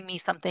bring me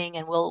something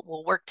and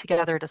we'll work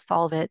together to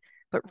solve it.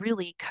 But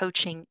really,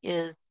 coaching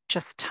is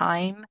just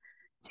time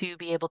to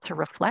be able to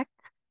reflect,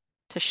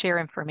 to share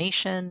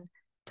information,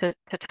 to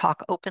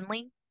talk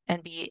openly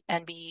and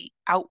be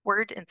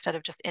outward instead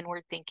of just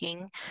inward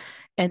thinking.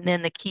 And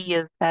then the key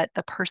is that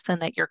the person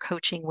that you're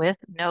coaching with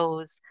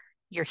knows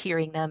you're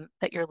hearing them,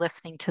 that you're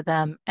listening to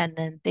them, and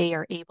then they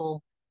are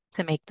able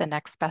to make the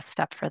next best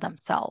step for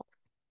themselves.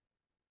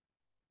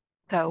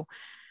 So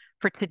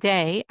for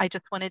today, I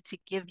just wanted to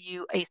give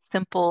you a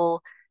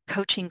simple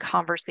coaching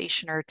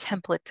conversation or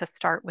template to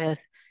start with.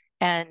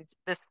 And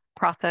this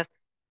process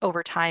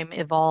over time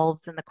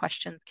evolves and the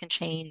questions can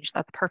change.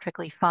 That's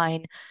perfectly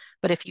fine.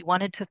 But if you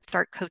wanted to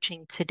start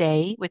coaching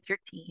today with your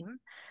team,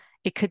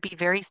 it could be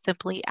very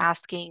simply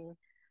asking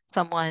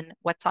someone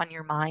what's on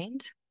your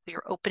mind. So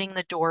you're opening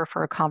the door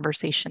for a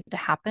conversation to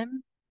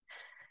happen.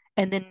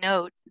 And then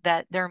note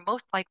that they're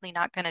most likely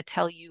not going to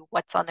tell you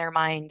what's on their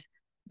mind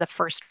the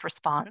first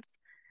response.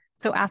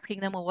 So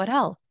asking them, well, what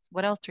else?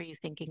 What else are you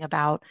thinking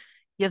about?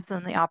 Gives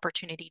them the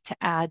opportunity to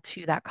add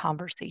to that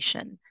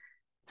conversation.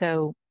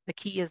 So the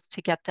key is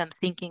to get them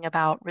thinking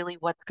about really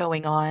what's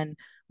going on.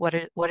 What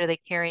are they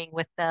carrying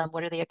with them?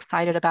 What are they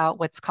excited about?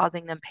 What's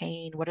causing them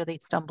pain? What are they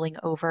stumbling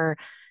over?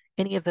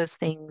 Any of those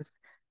things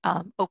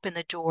open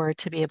the door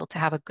to be able to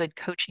have a good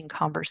coaching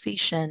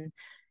conversation.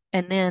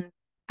 And then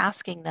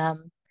asking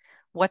them,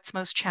 what's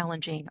most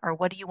challenging or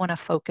what do you want to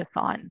focus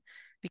on?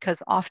 Because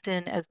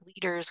often as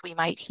leaders, we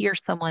might hear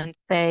someone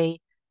say,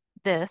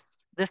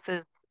 this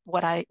is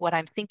what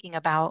I'm thinking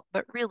about,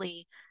 but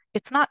really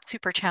it's not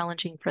super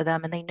challenging for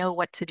them and they know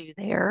what to do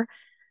there,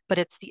 but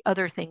it's the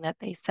other thing that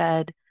they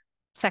said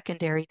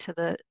secondary to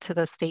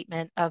the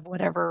statement of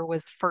whatever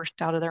was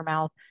first out of their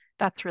mouth.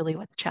 That's really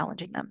what's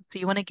challenging them. So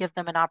you want to give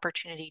them an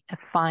opportunity to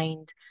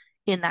find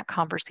in that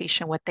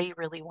conversation what they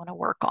really want to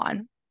work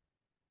on.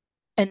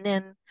 And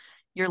then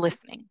you're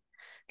listening.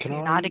 Can So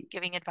you're not I?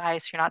 giving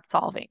advice, you're not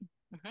solving.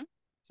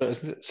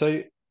 Mhm.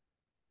 So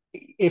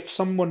if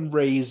someone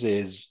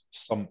raises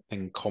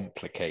something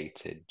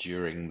complicated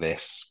during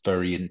this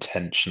very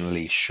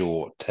intentionally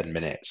short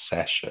 10-minute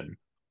session,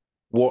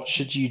 what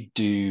should you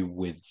do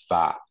with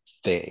that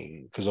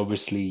thing? Because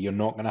obviously you're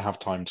not going to have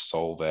time to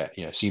solve it,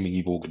 assuming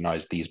you've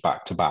organized these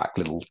back-to-back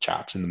little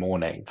chats in the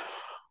morning.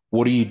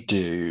 What do Mhm. you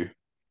do?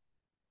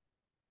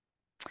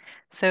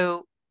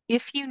 So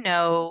if you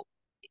know,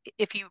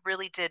 if you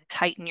really did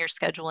tighten your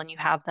schedule and you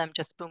have them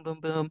just boom, boom,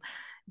 boom,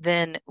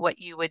 then what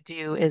you would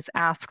do is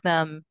ask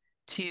them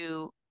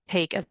to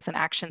take as an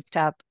action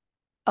step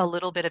a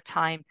little bit of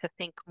time to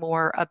think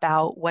more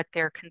about what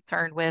they're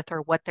concerned with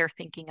or what they're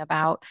thinking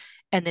about.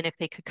 And then if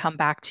they could come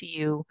back to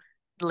you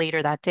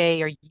later that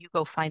day or you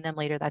go find them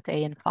later that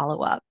day and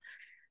follow up.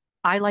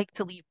 I like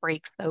to leave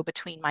breaks though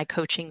between my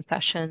coaching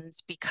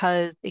sessions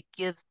because it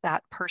gives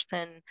that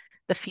person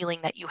the feeling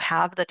that you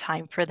have the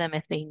time for them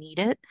if they need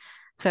it.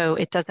 So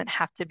it doesn't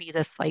have to be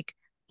this like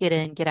get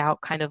in, get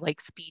out kind of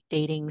like speed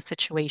dating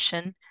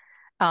situation.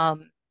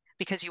 Um,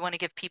 because you want to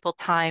give people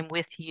time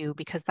with you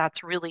because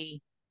that's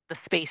really the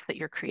space that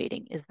you're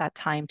creating is that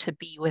time to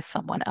be with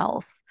someone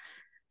else.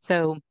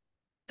 So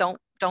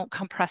don't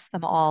compress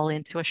them all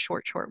into a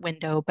short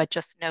window, but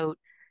just note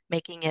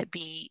making it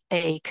be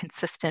a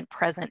consistent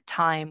present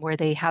time where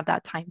they have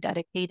that time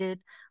dedicated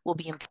will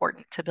be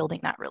important to building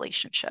that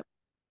relationship.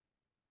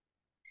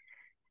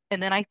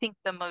 And then I think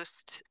the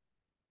most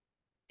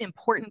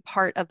important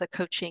part of the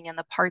coaching and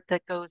the part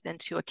that goes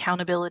into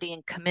accountability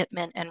and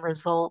commitment and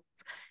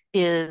results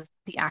is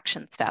the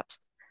action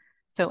steps.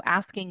 So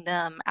asking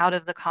them out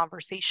of the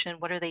conversation,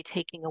 what are they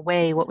taking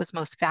away? What was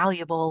most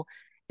valuable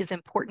is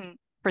important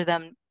for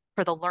them,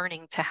 for the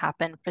learning to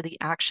happen, for the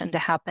action to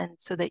happen,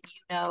 so that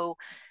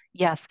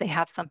yes, they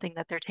have something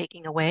that they're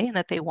taking away and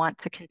that they want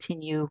to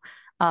continue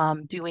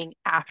doing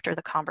after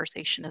the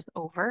conversation is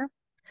over.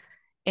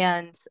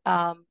 And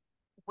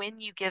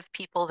when you give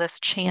people this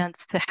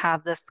chance to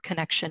have this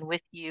connection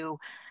with you,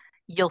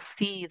 you'll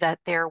see that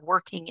they're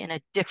working in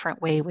a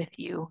different way with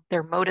you.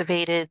 They're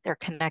motivated, they're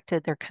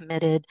connected, they're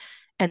committed,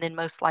 and then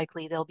most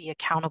likely they'll be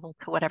accountable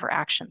to whatever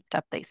action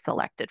step they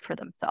selected for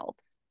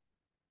themselves.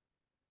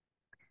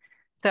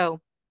 So,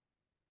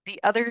 the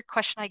other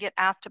question I get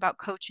asked about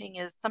coaching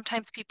is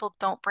sometimes people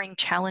don't bring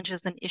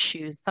challenges and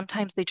issues.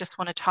 Sometimes they just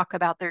want to talk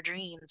about their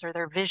dreams or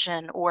their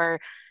vision or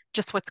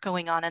just what's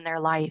going on in their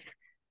life.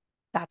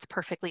 That's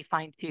perfectly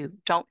fine too.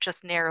 Don't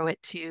just narrow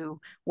it to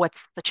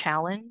what's the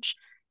challenge,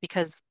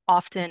 because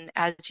often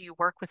as you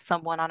work with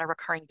someone on a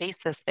recurring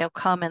basis, they'll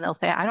come and they'll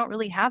say, I don't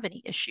really have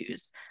any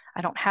issues.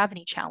 I don't have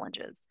any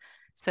challenges.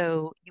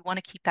 So you want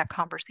to keep that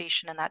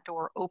conversation and that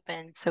door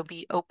open. So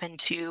be open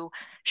to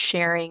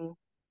sharing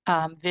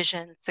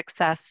vision,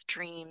 success,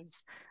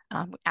 dreams,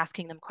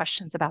 asking them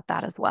questions about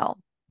that as well.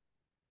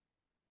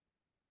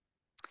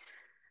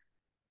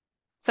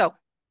 So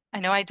I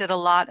know I did a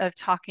lot of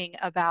talking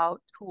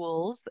about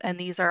tools, and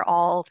these are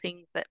all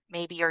things that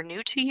maybe are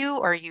new to you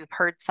or you've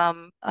heard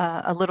some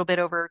a little bit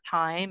over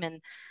time.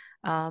 And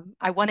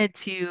I wanted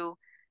to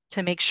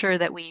make sure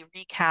that we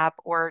recap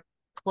or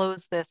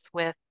close this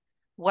with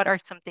what are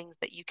some things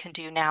that you can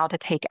do now to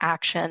take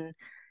action.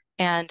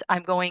 And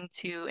I'm going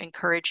to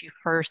encourage you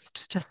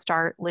first to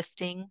start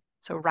listing,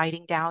 so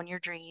writing down your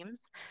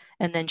dreams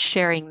and then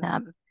sharing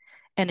them.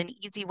 And an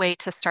easy way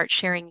to start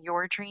sharing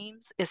your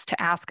dreams is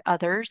to ask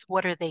others,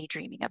 what are they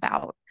dreaming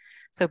about?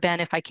 So,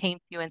 Ben, if I came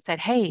to you and said,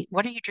 hey,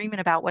 what are you dreaming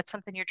about? What's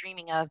something you're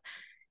dreaming of?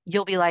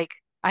 You'll be like,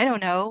 I don't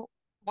know,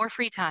 more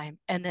free time.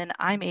 And then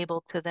I'm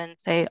able to then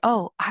say,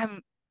 oh,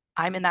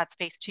 I'm in that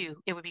space too.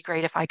 It would be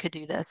great if I could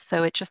do this.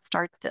 So it just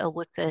starts to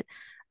elicit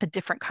a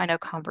different kind of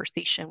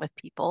conversation with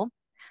people.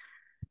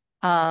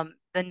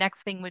 The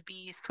next thing would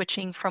be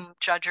switching from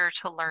judger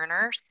to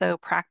learner. So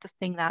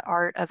practicing that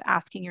art of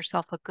asking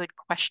yourself a good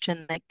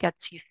question that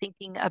gets you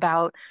thinking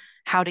about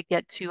how to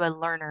get to a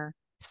learner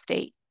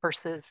state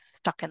versus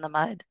stuck in the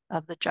mud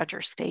of the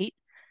judger state.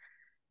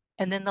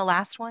 And then the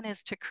last one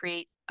is to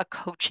create a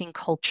coaching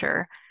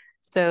culture.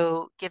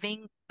 So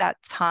giving that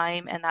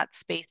time and that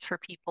space for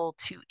people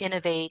to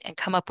innovate and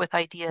come up with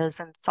ideas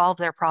and solve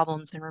their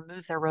problems and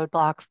remove their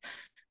roadblocks.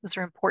 Those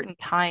are important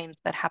times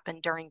that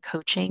happen during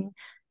coaching.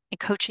 And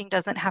coaching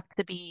doesn't have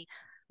to be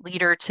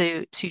leader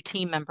to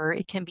team member.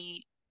 It can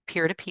be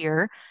peer to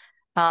peer.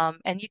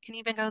 And you can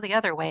even go the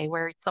other way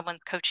where someone's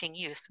coaching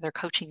you. So they're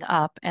coaching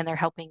up and they're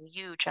helping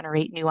you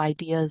generate new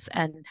ideas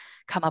and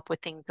come up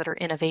with things that are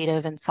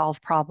innovative and solve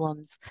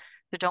problems.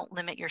 So don't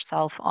limit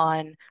yourself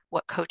on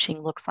what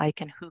coaching looks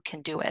like and who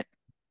can do it.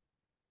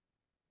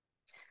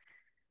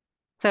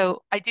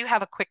 So I do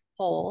have a quick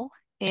poll,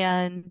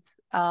 and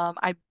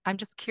I'm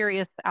just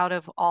curious, out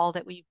of all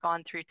that we've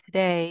gone through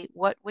today,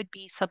 what would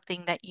be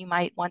something that you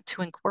might want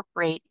to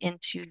incorporate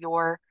into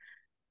your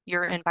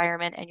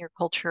environment and your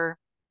culture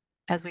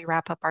as we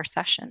wrap up our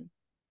session?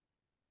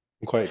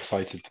 I'm quite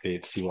excited to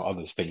see what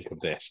others think of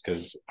this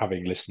because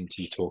having listened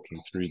to you talking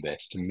through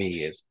this, to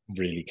me, it's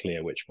really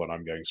clear which one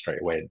I'm going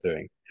straight away and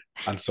doing.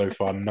 And so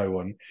far, no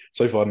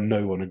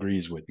one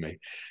agrees with me.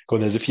 Go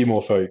on, there's a few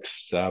more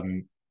folks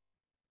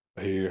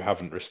who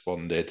haven't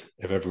responded.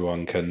 If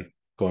everyone can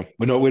go on,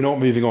 we're not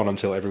moving on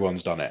until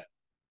everyone's done it.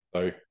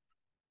 So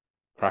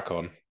crack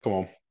on. Come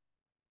on, a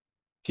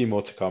few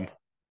more to come.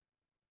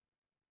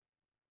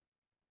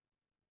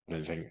 I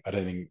don't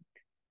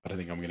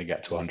think I'm going to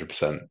get to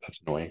 100%.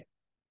 That's annoying.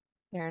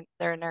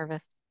 They're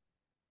nervous.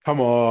 Come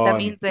That on,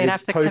 means they'd have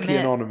it's to totally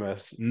commit.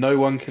 anonymous. No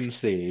one can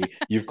see.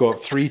 You've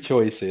got three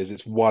choices.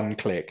 It's one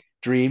click.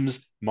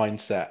 Dreams,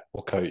 mindset,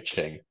 or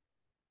coaching.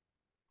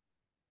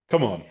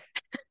 Come on.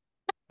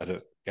 I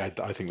don't.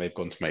 I think they've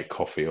gone to make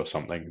coffee or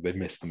something. They've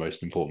missed the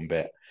most important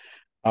bit.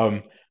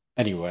 Um.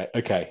 Anyway,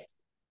 okay.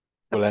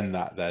 So, We'll end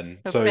that then.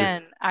 so So,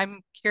 Ben,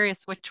 I'm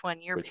curious which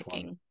one you're which one?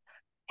 picking.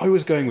 I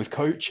was going with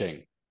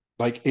coaching.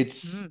 Like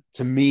it's Mm,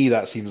 to me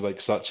that seems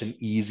like such an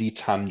easy,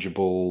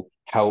 tangible,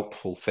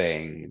 helpful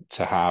thing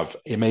to have.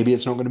 Maybe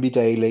it's not going to be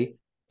daily,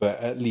 but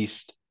at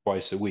least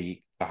twice a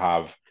week to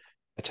have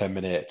a 10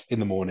 minute in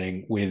the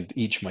morning with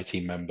each of my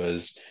team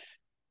members.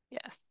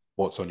 yes.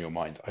 What's on your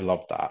mind? I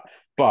love that.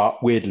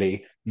 But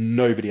weirdly,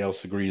 nobody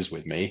else agrees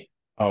with me.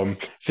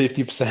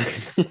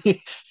 50%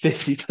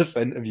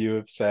 50% of you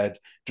have said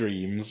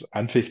dreams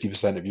and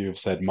 50% of you have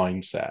said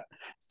mindset.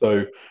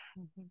 So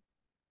Mhm.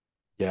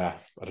 yeah,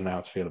 I don't know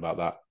how to feel about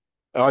that.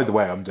 Either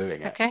way, I'm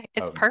doing it. Okay,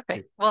 it's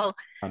perfect. It's Well,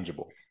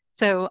 tangible.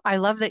 so I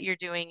love that you're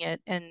doing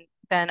it. And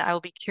Ben, I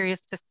will be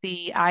curious to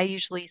see. I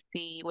usually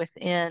see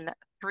within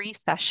 3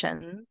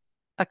 sessions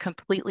a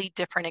completely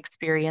different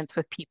experience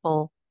with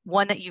people.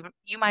 One that you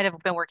might have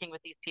been working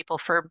with these people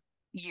for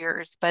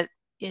years, but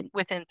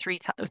within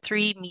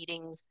three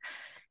meetings,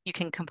 you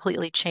can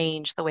completely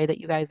change the way that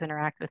you guys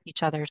interact with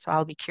each other. So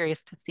I'll be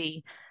curious to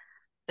see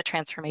the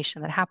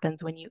transformation that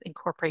happens when you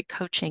incorporate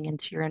coaching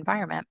into your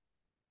environment.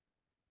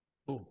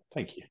 Oh,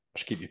 thank you. I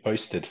should keep you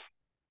posted.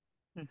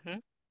 hmm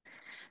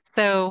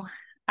So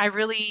I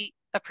really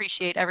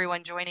appreciate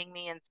everyone joining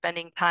me and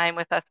spending time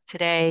with us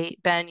today.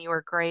 Ben, you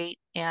were great,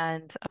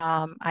 and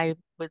I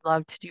would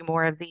love to do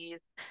more of these.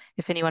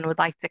 If anyone would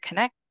like to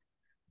connect,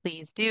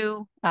 please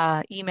do.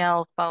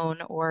 Email,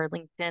 phone, or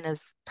LinkedIn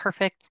is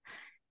perfect.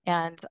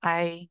 And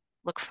I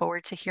look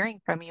forward to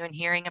hearing from you and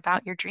hearing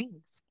about your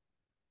dreams.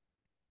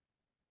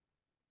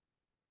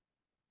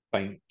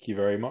 Thank you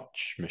very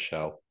much,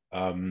 Michelle.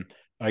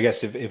 I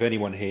guess if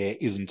anyone here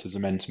isn't a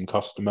Zementum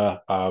customer,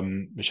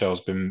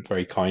 Michelle's been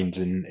very kind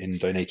in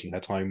donating her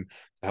time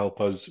to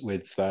help us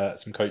with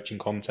some coaching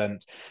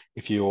content.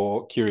 If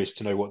you're curious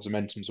to know what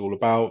Zementum's all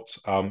about,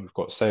 we've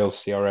got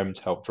sales CRM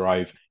to help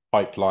drive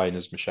pipeline,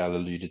 as Michelle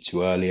alluded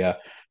to earlier.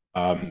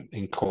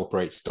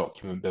 Incorporates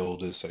document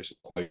builders, so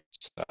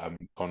quotes,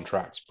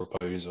 contracts,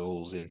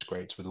 proposals,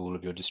 integrates with all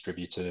of your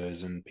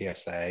distributors and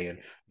PSA, and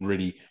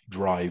really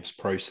drives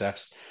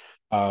process.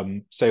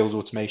 Sales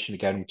automation,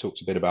 again, we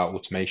talked a bit about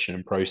automation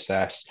and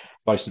process,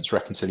 license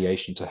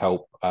reconciliation to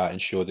help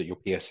ensure that your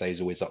PSA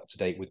is always up to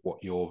date with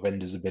what your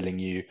vendors are billing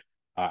you.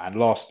 And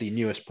lastly,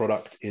 newest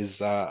product is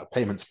a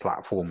payments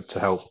platform to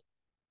help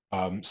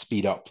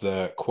speed up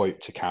the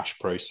quote to cash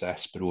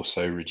process, but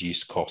also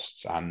reduce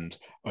costs and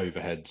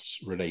overheads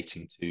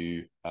relating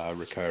to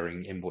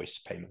recurring invoice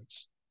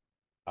payments.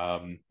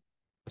 Um,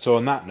 so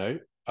on that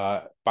note,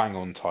 bang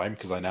on time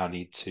because I now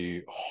need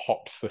to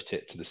hot foot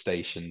it to the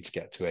station to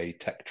get to a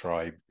Tech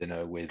Tribe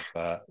dinner with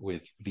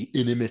the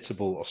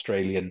inimitable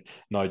Australian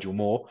Nigel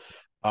Moore.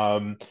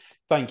 Um,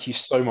 Thank you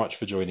so much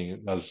for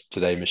joining us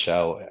today,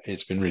 Michelle.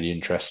 It's been really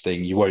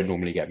interesting. You won't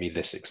normally get me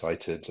this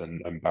excited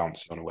and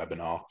bouncing on a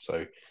webinar,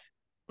 so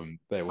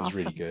that was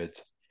really Awesome. good.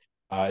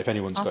 If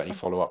anyone's got any Awesome.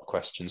 follow-up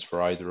questions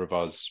for either of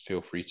us,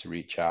 feel free to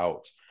reach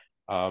out.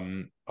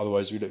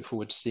 Otherwise, we look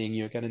forward to seeing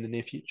you again in the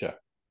near future.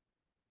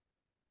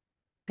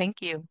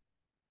 Thank you.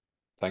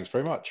 Thanks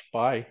very much.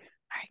 Bye.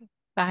 All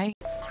right.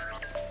 Bye.